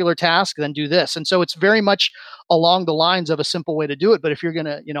particular task, then do this. And so it's very much along the lines of a simple way to do it. But if you're going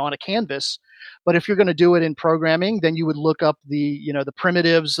to, on a canvas, but if you're going to do it in programming, then you would look up the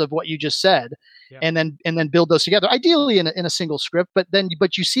primitives of what you just said, yeah, and then build those together, ideally in a single script. But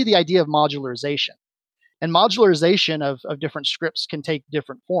you see the idea of modularization. And modularization of different scripts can take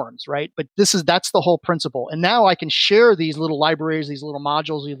different forms, right? But that's the whole principle. And now I can share these little libraries, these little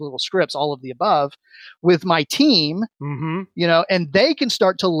modules, these little scripts, all of the above, with my team, and they can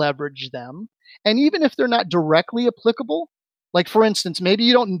start to leverage them. And even if they're not directly applicable, like for instance, maybe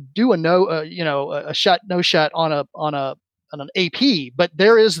you don't do a shut no shut on an AP, but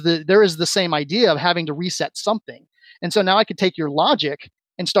there is the same idea of having to reset something. And so now I could take your logic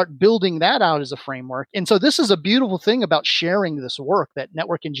and start building that out as a framework. And so this is a beautiful thing about sharing this work that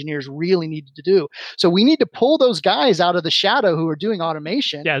network engineers really needed to do. So we need to pull those guys out of the shadow who are doing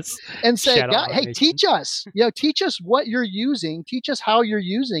automation, and say, hey, teach us what you're using, teach us how you're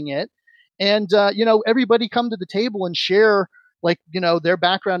using it. And, everybody come to the table and share their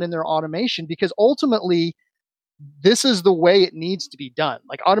background in their automation, because ultimately this is the way it needs to be done.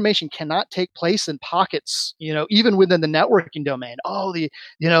 Like, automation cannot take place in pockets, even within the networking domain. Oh, the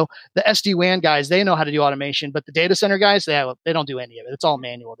SD-WAN guys, they know how to do automation, but the data center guys, they don't do any of it. It's all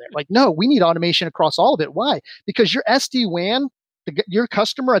manual there. Like, no, we need automation across all of it. Why? Because your SD-WAN, your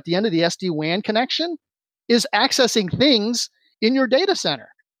customer at the end of the SD-WAN connection is accessing things in your data center,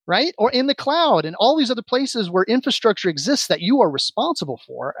 right? Or in the cloud and all these other places where infrastructure exists that you are responsible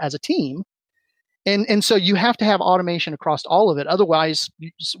for as a team. And so you have to have automation across all of it. Otherwise,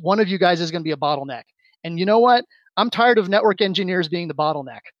 one of you guys is going to be a bottleneck. And you know what? I'm tired of network engineers being the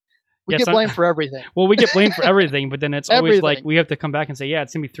bottleneck. We get blamed for everything. Well, we get blamed for everything, but then it's always like we have to come back and say, yeah,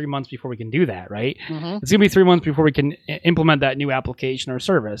 it's going to be 3 months before we can do that, right? Mm-hmm. It's going to be 3 months before we can implement that new application or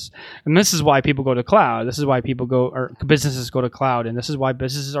service. And this is why people go to cloud. This is why businesses go to cloud. And this is why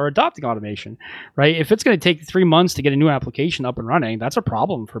businesses are adopting automation, right? If it's going to take 3 months to get a new application up and running, that's a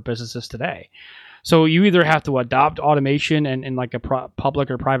problem for businesses today. So you either have to adopt automation in like a public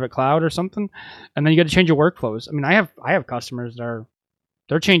or private cloud or something, and then you got to change your workflows. I mean, I have customers that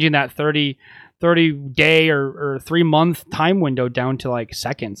they're changing that 30 day or 3 month time window down to like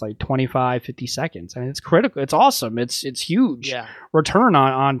seconds, like 25, 50 seconds. I mean, it's critical. It's awesome. It's huge return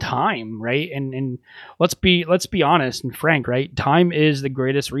on time, right? And let's be honest and frank, right? Time is the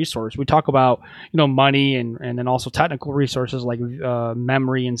greatest resource. We talk about, money and then also technical resources like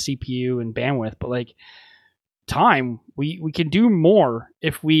memory and CPU and bandwidth, but like time, we can do more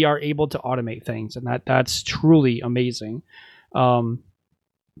if we are able to automate things, and that's truly amazing.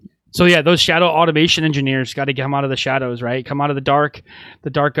 So yeah, those shadow automation engineers got to come out of the shadows, right? Come out of the dark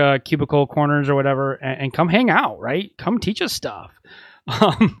cubicle corners or whatever, and come hang out, right? Come teach us stuff.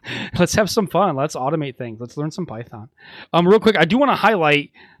 Let's have some fun. Let's automate things. Let's learn some Python. Real quick, I do want to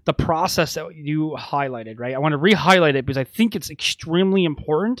highlight the process that you highlighted, right? I want to re-highlight it because I think it's extremely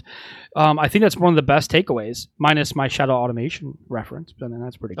important. I think that's one of the best takeaways, minus my shadow automation reference. But then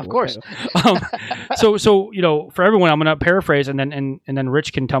that's pretty cool. Of course. So for everyone, I'm going to paraphrase, and then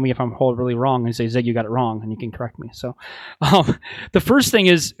Rich can tell me if I'm really wrong and say, Zig, you got it wrong, and you can correct me. So the first thing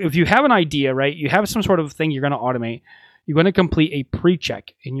is, if you have an idea, right, you have some sort of thing you're going to automate, you're going to complete a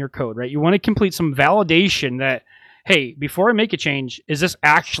pre-check in your code, right? You want to complete some validation that, hey, before I make a change, is this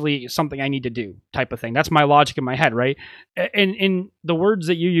actually something I need to do, type of thing. That's my logic in my head, right? And in the words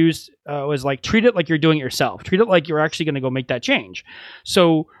that you used was like, treat it like you're doing it yourself. Treat it like you're actually going to go make that change.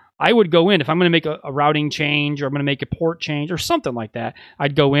 So I would go in, if I'm going to make a routing change or I'm going to make a port change or something like that,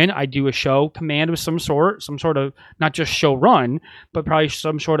 I'd go in, I'd do a show command of some sort of, not just show run, but probably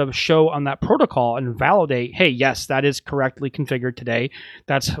some sort of show on that protocol and validate, hey, yes, that is correctly configured today.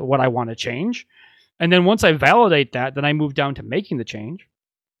 That's what I want to change. And then once I validate that, then I move down to making the change.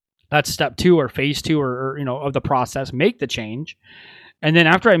 That's step 2 or phase 2 or of the process, make the change. And then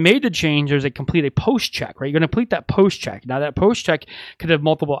after I made the change, there's a post check, right? You're going to complete that post check. Now that post check could have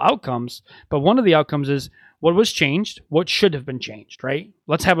multiple outcomes, but one of the outcomes is what was changed, what should have been changed, right?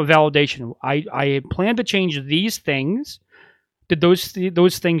 Let's have a validation. I plan to change these things. Did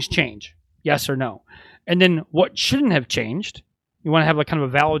those things change? Yes or no? And then what shouldn't have changed? You want to have like kind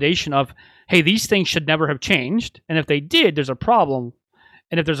of a validation of, hey, these things should never have changed. And if they did, there's a problem.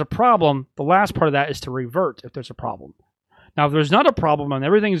 And if there's a problem, the last part of that is to revert if there's a problem. Now, if there's not a problem and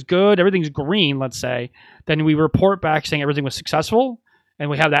everything's good, everything's green, let's say, then we report back saying everything was successful, and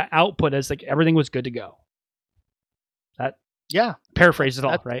we have that output as like everything was good to go. That paraphrases it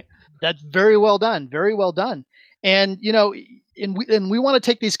all, right? That's very well done. Very well done. And we want to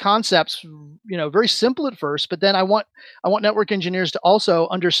take these concepts, very simple at first, but then I want network engineers to also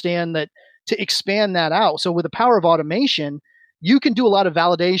understand that to expand that out. So with the power of automation, you can do a lot of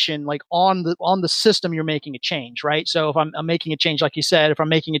validation like on the system you're making a change, right? So if I'm making a change, like you said, if I'm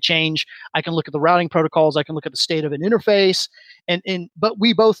making a change, I can look at the routing protocols, I can look at the state of an interface, but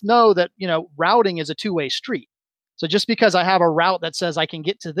we both know that routing is a two-way street. So just because I have a route that says I can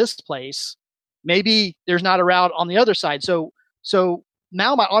get to this place, Maybe there's not a route on the other side. So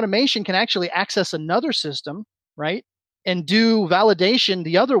now my automation can actually access another system, right? And do validation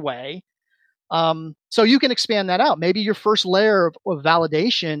the other way. So you can expand that out. Maybe your first layer of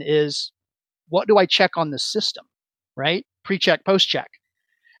validation is, what do I check on this system, right? Pre-check, post-check.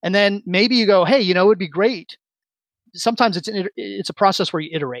 And then maybe you go, hey, it would be great. Sometimes it's a process where you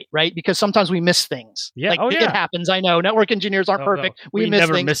iterate, right? Because sometimes we miss things. Yeah. It happens. I know network engineers aren't perfect. No. We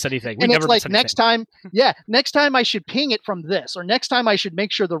never things. miss anything. And it's like next time I should ping it from this, or next time I should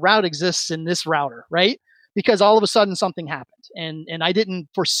make sure the route exists in this router, right? Because all of a sudden something happened, and I didn't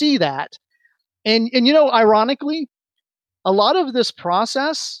foresee that. And ironically, a lot of this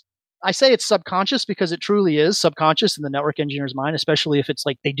process, I say it's subconscious because it truly is subconscious in the network engineer's mind, especially if it's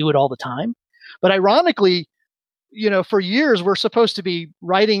like they do it all the time. But ironically, for years, we're supposed to be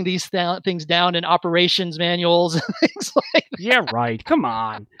writing these things down in operations manuals and things like that. Yeah, right. Come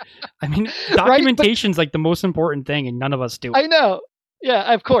on. I mean, documentation's like the most important thing, and none of us do it. I know.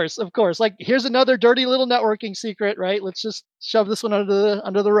 Yeah, of course. Like, here's another dirty little networking secret, right? Let's just shove this one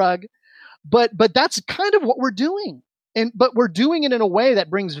under the rug. But that's kind of what we're doing. But we're doing it in a way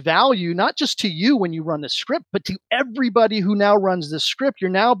that brings value, not just to you when you run the script, but to everybody who now runs this script. You're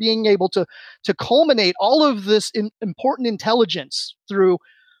now being able to culminate all of this important intelligence through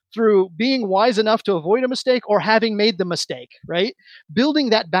being wise enough to avoid a mistake or having made the mistake, right? Building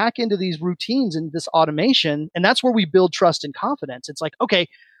that back into these routines and this automation. And that's where we build trust and confidence. It's like, okay,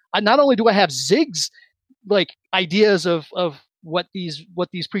 not only do I have Zig's like ideas of what these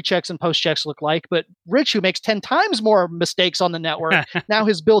pre-checks and post-checks look like, but Rich, who makes 10 times more mistakes on the network, now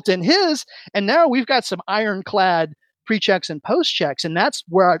has built in his, and now we've got some ironclad pre-checks and post-checks, and that's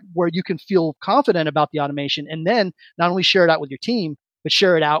where you can feel confident about the automation, and then not only share it out with your team, but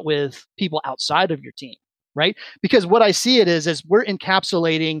share it out with people outside of your team, right? Because what I see it is we're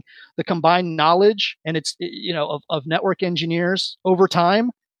encapsulating the combined knowledge, and it's of network engineers over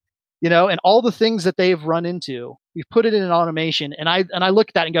time, and all the things that they've run into. We've put it in an automation, and I look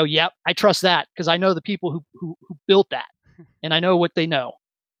at that and go, yep, I trust that because I know the people who built that, and I know what they know.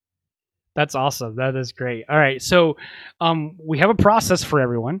 That's awesome. That is great. All right, so we have a process for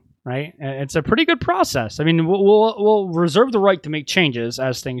everyone, right? And it's a pretty good process. I mean, we'll reserve the right to make changes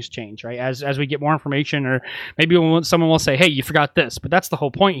as things change, right? As we get more information, or maybe someone will say, hey, you forgot this, but that's the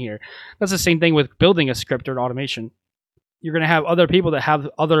whole point here. That's the same thing with building a script or an automation. You're going to have other people that have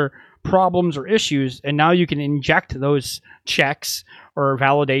other problems or issues, and now you can inject those checks or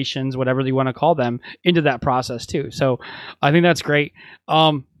validations, whatever you want to call them, into that process too. So I think that's great.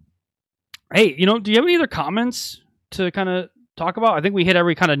 Hey, do you have any other comments to kind of talk about? I think we hit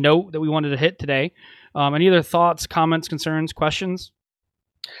every kind of note that we wanted to hit today. Any other thoughts, comments, concerns, questions?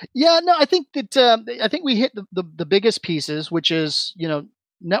 Yeah, no, I think we hit the biggest pieces, which is,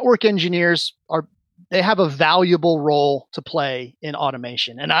 network engineers they have a valuable role to play in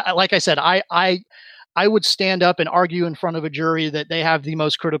automation. And like I said, I would stand up and argue in front of a jury that they have the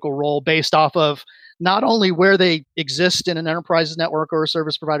most critical role based off of not only where they exist in an enterprise network or a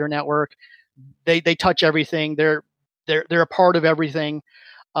service provider network, they touch everything. They're a part of everything.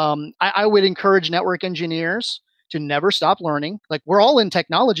 I would encourage network engineers to never stop learning. Like, we're all in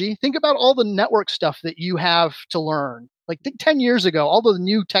technology. Think about all the network stuff that you have to learn. Like, think 10 years ago, all the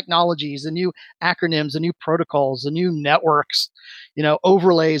new technologies, the new acronyms, the new protocols, the new networks,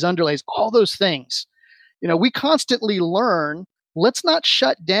 overlays, underlays, all those things. We constantly learn. Let's not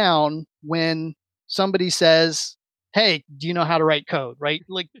shut down when somebody says, hey, do you know how to write code, right?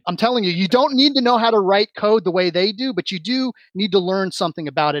 Like, I'm telling you, you don't need to know how to write code the way they do, but you do need to learn something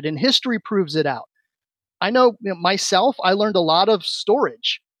about it. And history proves it out. I know, myself, I learned a lot of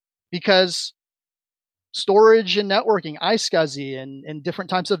storage because storage and networking, iSCSI and different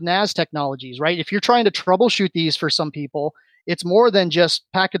types of NAS technologies, right? If you're trying to troubleshoot these for some people, it's more than just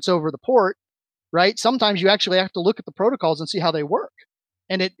packets over the port, right? Sometimes you actually have to look at the protocols and see how they work.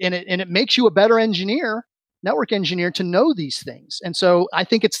 And it makes you a better engineer, network engineer, to know these things. And so I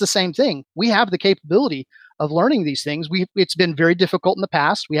think it's the same thing. We have the capability of learning these things. It's been very difficult in the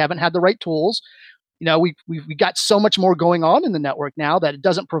past. We haven't had the right tools. We got so much more going on in the network now that it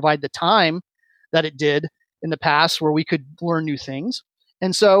doesn't provide the time that it did in the past where we could learn new things.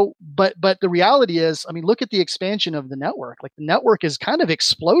 And so, but the reality is, I mean, look at the expansion of the network. Like, the network is kind of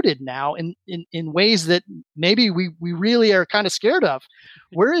exploded now in ways that maybe we really are kind of scared of.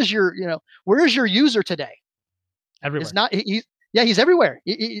 Where is your user today? Everywhere. It's not, he's everywhere.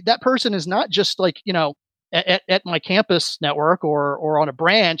 That person is not just like, at my campus network or on a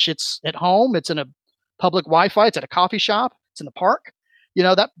branch. It's at home. It's in a public Wi-Fi. It's at a coffee shop. It's in the park.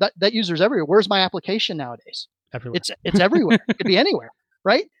 That user's everywhere. Where's my application nowadays? Everywhere. It's everywhere. It could be anywhere,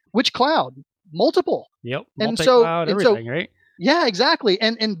 right? Which cloud? multiple. Yep. And Multi-cloud, everything, right? Yeah, exactly.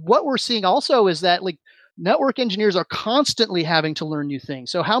 And what we're seeing also is that like network engineers are constantly having to learn new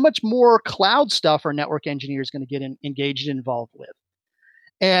things. So how much more cloud stuff are network engineers going to get engaged and involved with?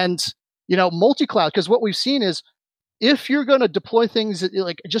 And multi-cloud, because what we've seen is if you're going to deploy things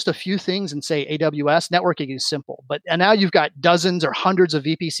like just a few things and say AWS, networking is simple. And now you've got dozens or hundreds of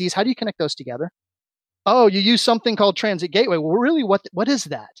VPCs. How do you connect those together? Oh, you use something called Transit Gateway. Well, really, what is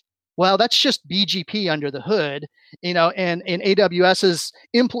that? Well, that's just BGP under the hood, and AWS's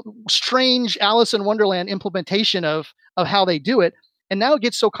strange Alice in Wonderland implementation of how they do it. And now it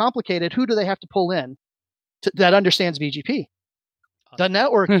gets so complicated. Who do they have to pull in that understands BGP? The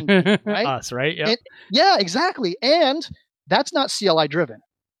networking team, right? Us, right? Yep. Yeah, exactly. And that's not CLI driven.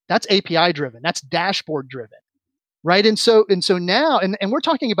 That's API driven. That's dashboard driven, right? And so now, and we're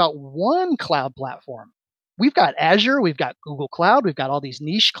talking about one cloud platform. We've got Azure, we've got Google Cloud, we've got all these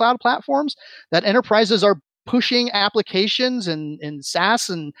niche cloud platforms that enterprises are pushing applications and SaaS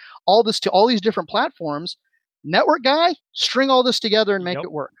and all this to all these different platforms. Network guy, string all this together and make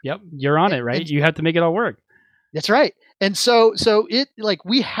it work. Yep, you're on it, right? You have to make it all work. That's right. And so it like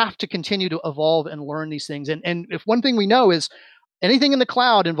we have to continue to evolve and learn these things. And if one thing we know is anything in the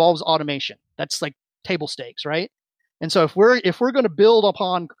cloud involves automation. That's like table stakes, right? And so if we're going to build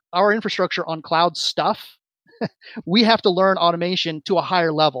upon our infrastructure on cloud stuff, we have to learn automation to a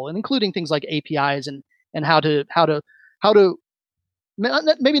higher level, and including things like APIs and how to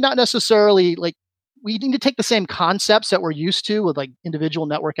maybe not necessarily like we need to take the same concepts that we're used to with like individual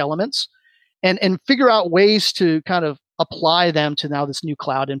network elements and figure out ways to kind of apply them to now this new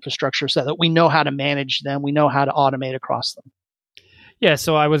cloud infrastructure so that we know how to manage them, we know how to automate across them. Yeah,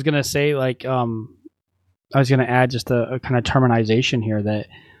 so I was going to say like I was going to add just a kind of terminization here that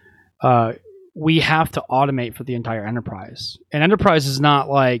we have to automate for the entire enterprise. And enterprise is not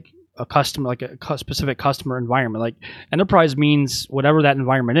like a customer, like a specific customer environment. Like enterprise means whatever that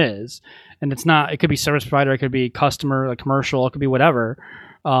environment is. And it could be service provider, it could be customer, like commercial, it could be whatever.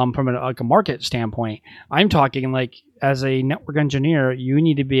 From a market standpoint, I'm talking like as a network engineer, you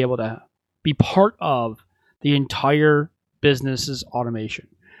need to be able to be part of the entire business's automation.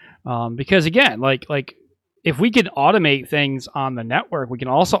 Because again, like if we can automate things on the network, we can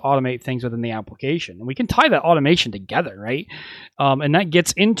also automate things within the application, and we can tie that automation together, right? And that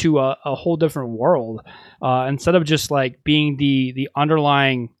gets into a whole different world. Instead of just like being the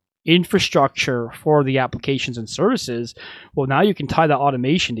underlying infrastructure for the applications and services, well, now you can tie that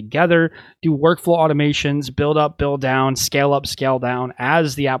automation together, do workflow automations, build up, build down, scale up, scale down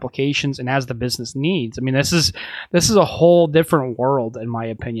as the applications and as the business needs. I mean, this is a whole different world, in my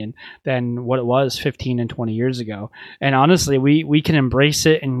opinion, than what it was 15 and 20 years ago. And honestly, we can embrace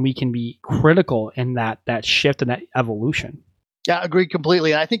it and we can be critical in that shift and that evolution. Yeah, agreed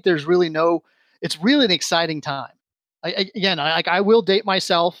completely. And I think it's really an exciting time. I will date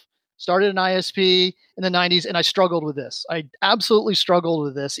myself. Started an ISP in the 90s, and I struggled with this. I absolutely struggled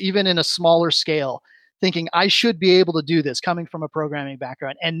with this, even in a smaller scale, thinking I should be able to do this coming from a programming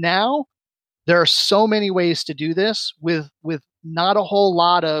background. And now there are so many ways to do this with not a whole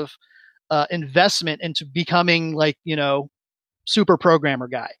lot of investment into becoming like, super programmer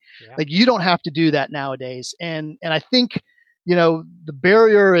guy. Yeah. Like you don't have to do that nowadays. And I think, the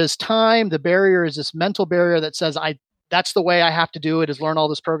barrier is time. The barrier is this mental barrier that says that's the way I have to do it, is learn all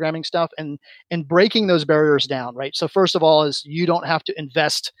this programming stuff and breaking those barriers down, right? So first of all is you don't have to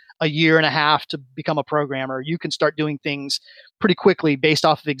invest a year and a half to become a programmer. You can start doing things pretty quickly based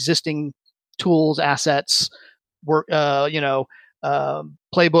off of existing tools, assets, work, playbooks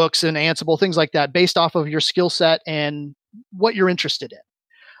and Ansible, things like that, based off of your skill set and what you're interested in.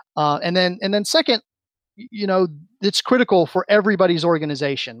 And then second, it's critical for everybody's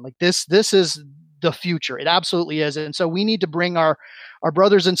organization. Like this is the future. It absolutely is. And so we need to bring our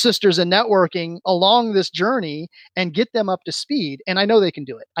brothers and sisters in networking along this journey and get them up to speed. And I know they can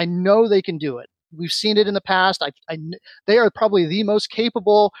do it. We've seen it in the past. They are probably the most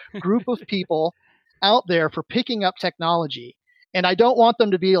capable group of people out there for picking up technology. And I don't want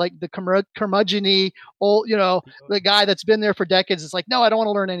them to be like the curmudgeon-y old, the guy that's been there for decades. It's like, no, I don't want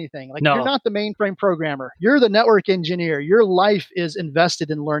to learn anything. Like, no. You're not the mainframe programmer. You're the network engineer. Your life is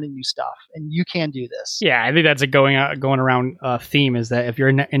invested in learning new stuff, and you can do this. Yeah, I think that's a going around theme, is that if you're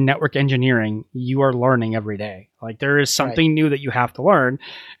in network engineering, you are learning every day. Like there is something new that you have to learn,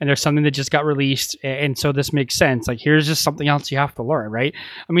 and there's something that just got released, and so this makes sense. Like here's just something else you have to learn, right?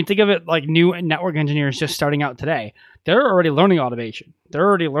 I mean, think of it like new network engineers just starting out today. They're already learning automation. They're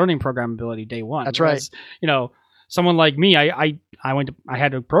already learning programmability day one. That's right. someone like me, I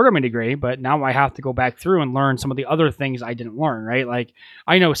had a programming degree, but now I have to go back through and learn some of the other things I didn't learn, right? Like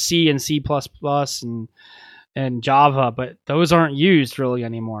I know C and C++ and Java, but those aren't used really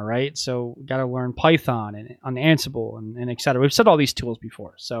anymore, right? So got to learn Python and on Ansible and et cetera. We've said all these tools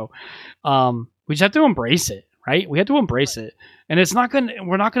before, so we just have to embrace it, right? We have to embrace it, and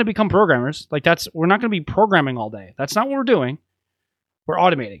we're not going to become programmers. We're not going to be programming all day. That's not what we're doing. We're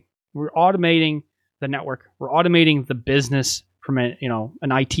automating. We're automating the network. We're automating the business from an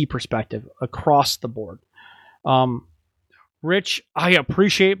IT perspective across the board. Rich, I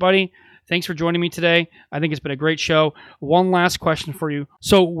appreciate, buddy. Thanks for joining me today. I think it's been a great show. One last question for you.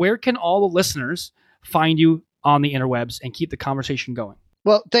 So where can all the listeners find you on the interwebs and keep the conversation going?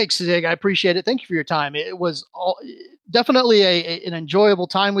 Well, thanks, Zig. I appreciate it. Thank you for your time. It was definitely an enjoyable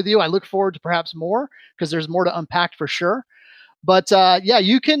time with you. I look forward to perhaps more because there's more to unpack for sure. But yeah,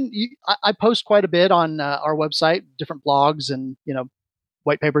 I post quite a bit on our website, different blogs and,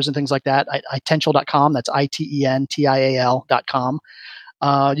 white papers and things like that. Itential.com. That's ITENTIAL.com.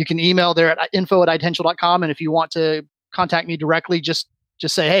 You can email there at info@itential.com. And if you want to contact me directly, just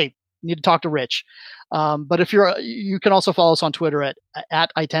say, hey, you need to talk to Rich. But if you can also follow us on Twitter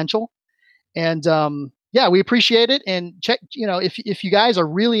at Itential. And yeah, we appreciate it. And check, if you guys are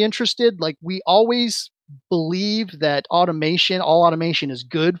really interested, like we always believe that all automation is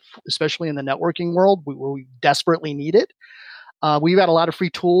good, especially in the networking world where we desperately need it. We've got a lot of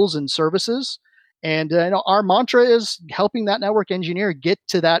free tools and services. And our mantra is helping that network engineer get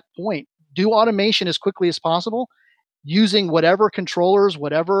to that point. Do automation as quickly as possible using whatever controllers,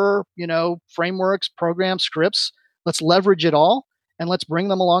 whatever, frameworks, programs, scripts. Let's leverage it all and let's bring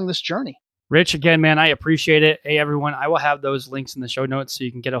them along this journey. Rich, again, man, I appreciate it. Hey, everyone, I will have those links in the show notes so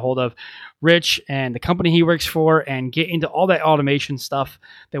you can get a hold of Rich and the company he works for and get into all that automation stuff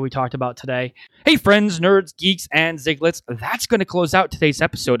that we talked about today. Hey, friends, nerds, geeks, and Ziglets, that's going to close out today's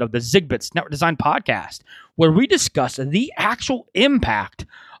episode of the ZigBits Network Design Podcast, where we discuss the actual impact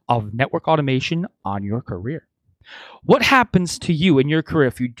of network automation on your career. What happens to you in your career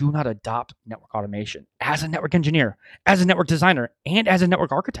if you do not adopt network automation as a network engineer, as a network designer, and as a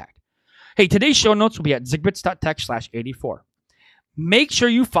network architect? Hey, today's show notes will be at zigbits.tech/84. Make sure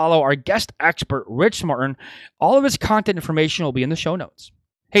you follow our guest expert, Rich Martin. All of his content information will be in the show notes.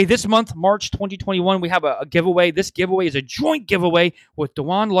 Hey, this month, March 2021, we have a giveaway. This giveaway is a joint giveaway with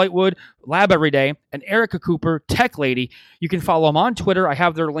Dewan Lightwood, Lab Everyday, and Erica Cooper, Tech Lady. You can follow them on Twitter. I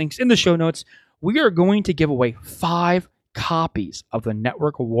have their links in the show notes. We are going to give away 5 copies of The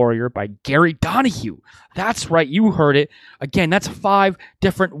Network Warrior by Gary Donahue. That's right, you heard it. Again, that's 5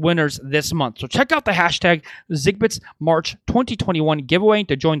 different winners this month. So check out the hashtag ZigBits March 2021 giveaway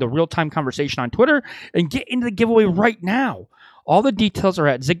to join the real-time conversation on Twitter and get into the giveaway right now. All the details are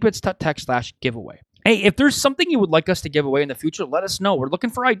at zigbits.tech/giveaway. Hey, if there's something you would like us to give away in the future, let us know. We're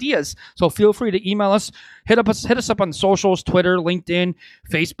looking for ideas, so feel free to email us. Hit us up on socials, Twitter, LinkedIn,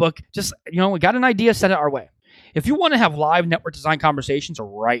 Facebook. Just, we got an idea, send it our way. If you want to have live network design conversations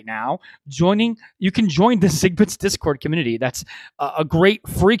right now, you can join the ZigBits Discord community. That's a great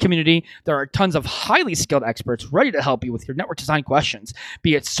free community. There are tons of highly skilled experts ready to help you with your network design questions,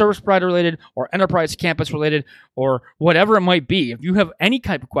 be it service provider related or enterprise campus related or whatever it might be. If you have any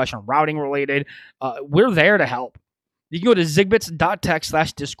type of question, routing related, we're there to help. You can go to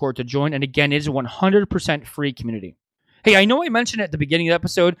zigbits.tech/discord to join. And again, it is a 100% free community. Hey, I know I mentioned it at the beginning of the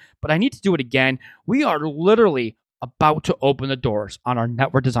episode, but I need to do it again. We are literally about to open the doors on our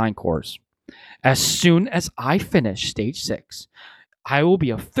network design course. As soon as I finish stage 6, I will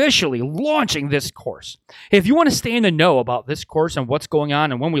be officially launching this course. If you want to stay in the know about this course and what's going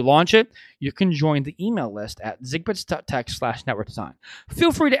on and when we launch it, you can join the email list at zigbits.tech/network design.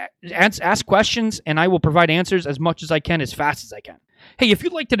 Feel free to ask questions, and I will provide answers as much as I can, as fast as I can. Hey, if you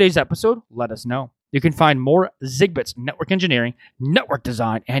like today's episode, let us know. You can find more ZigBits network engineering, network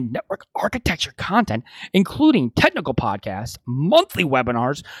design, and network architecture content, including technical podcasts, monthly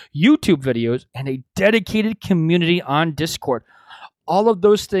webinars, YouTube videos, and a dedicated community on Discord. All of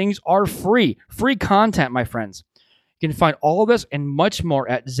those things are free. Free content, my friends. You can find all of this and much more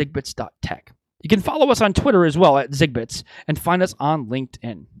at zigbits.tech. You can follow us on Twitter as well at ZigBits and find us on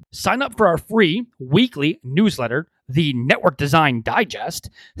LinkedIn. Sign up for our free weekly newsletter, the Network Design Digest,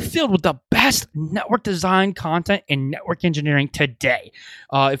 filled with the best network design content in network engineering today.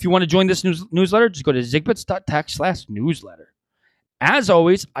 If you want to join this newsletter, just go to zigbits.tech/newsletter. As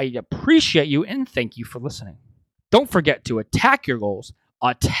always, I appreciate you and thank you for listening. Don't forget to attack your goals,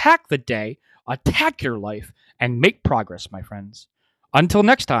 attack the day, attack your life, and make progress, my friends. Until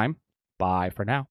next time, bye for now.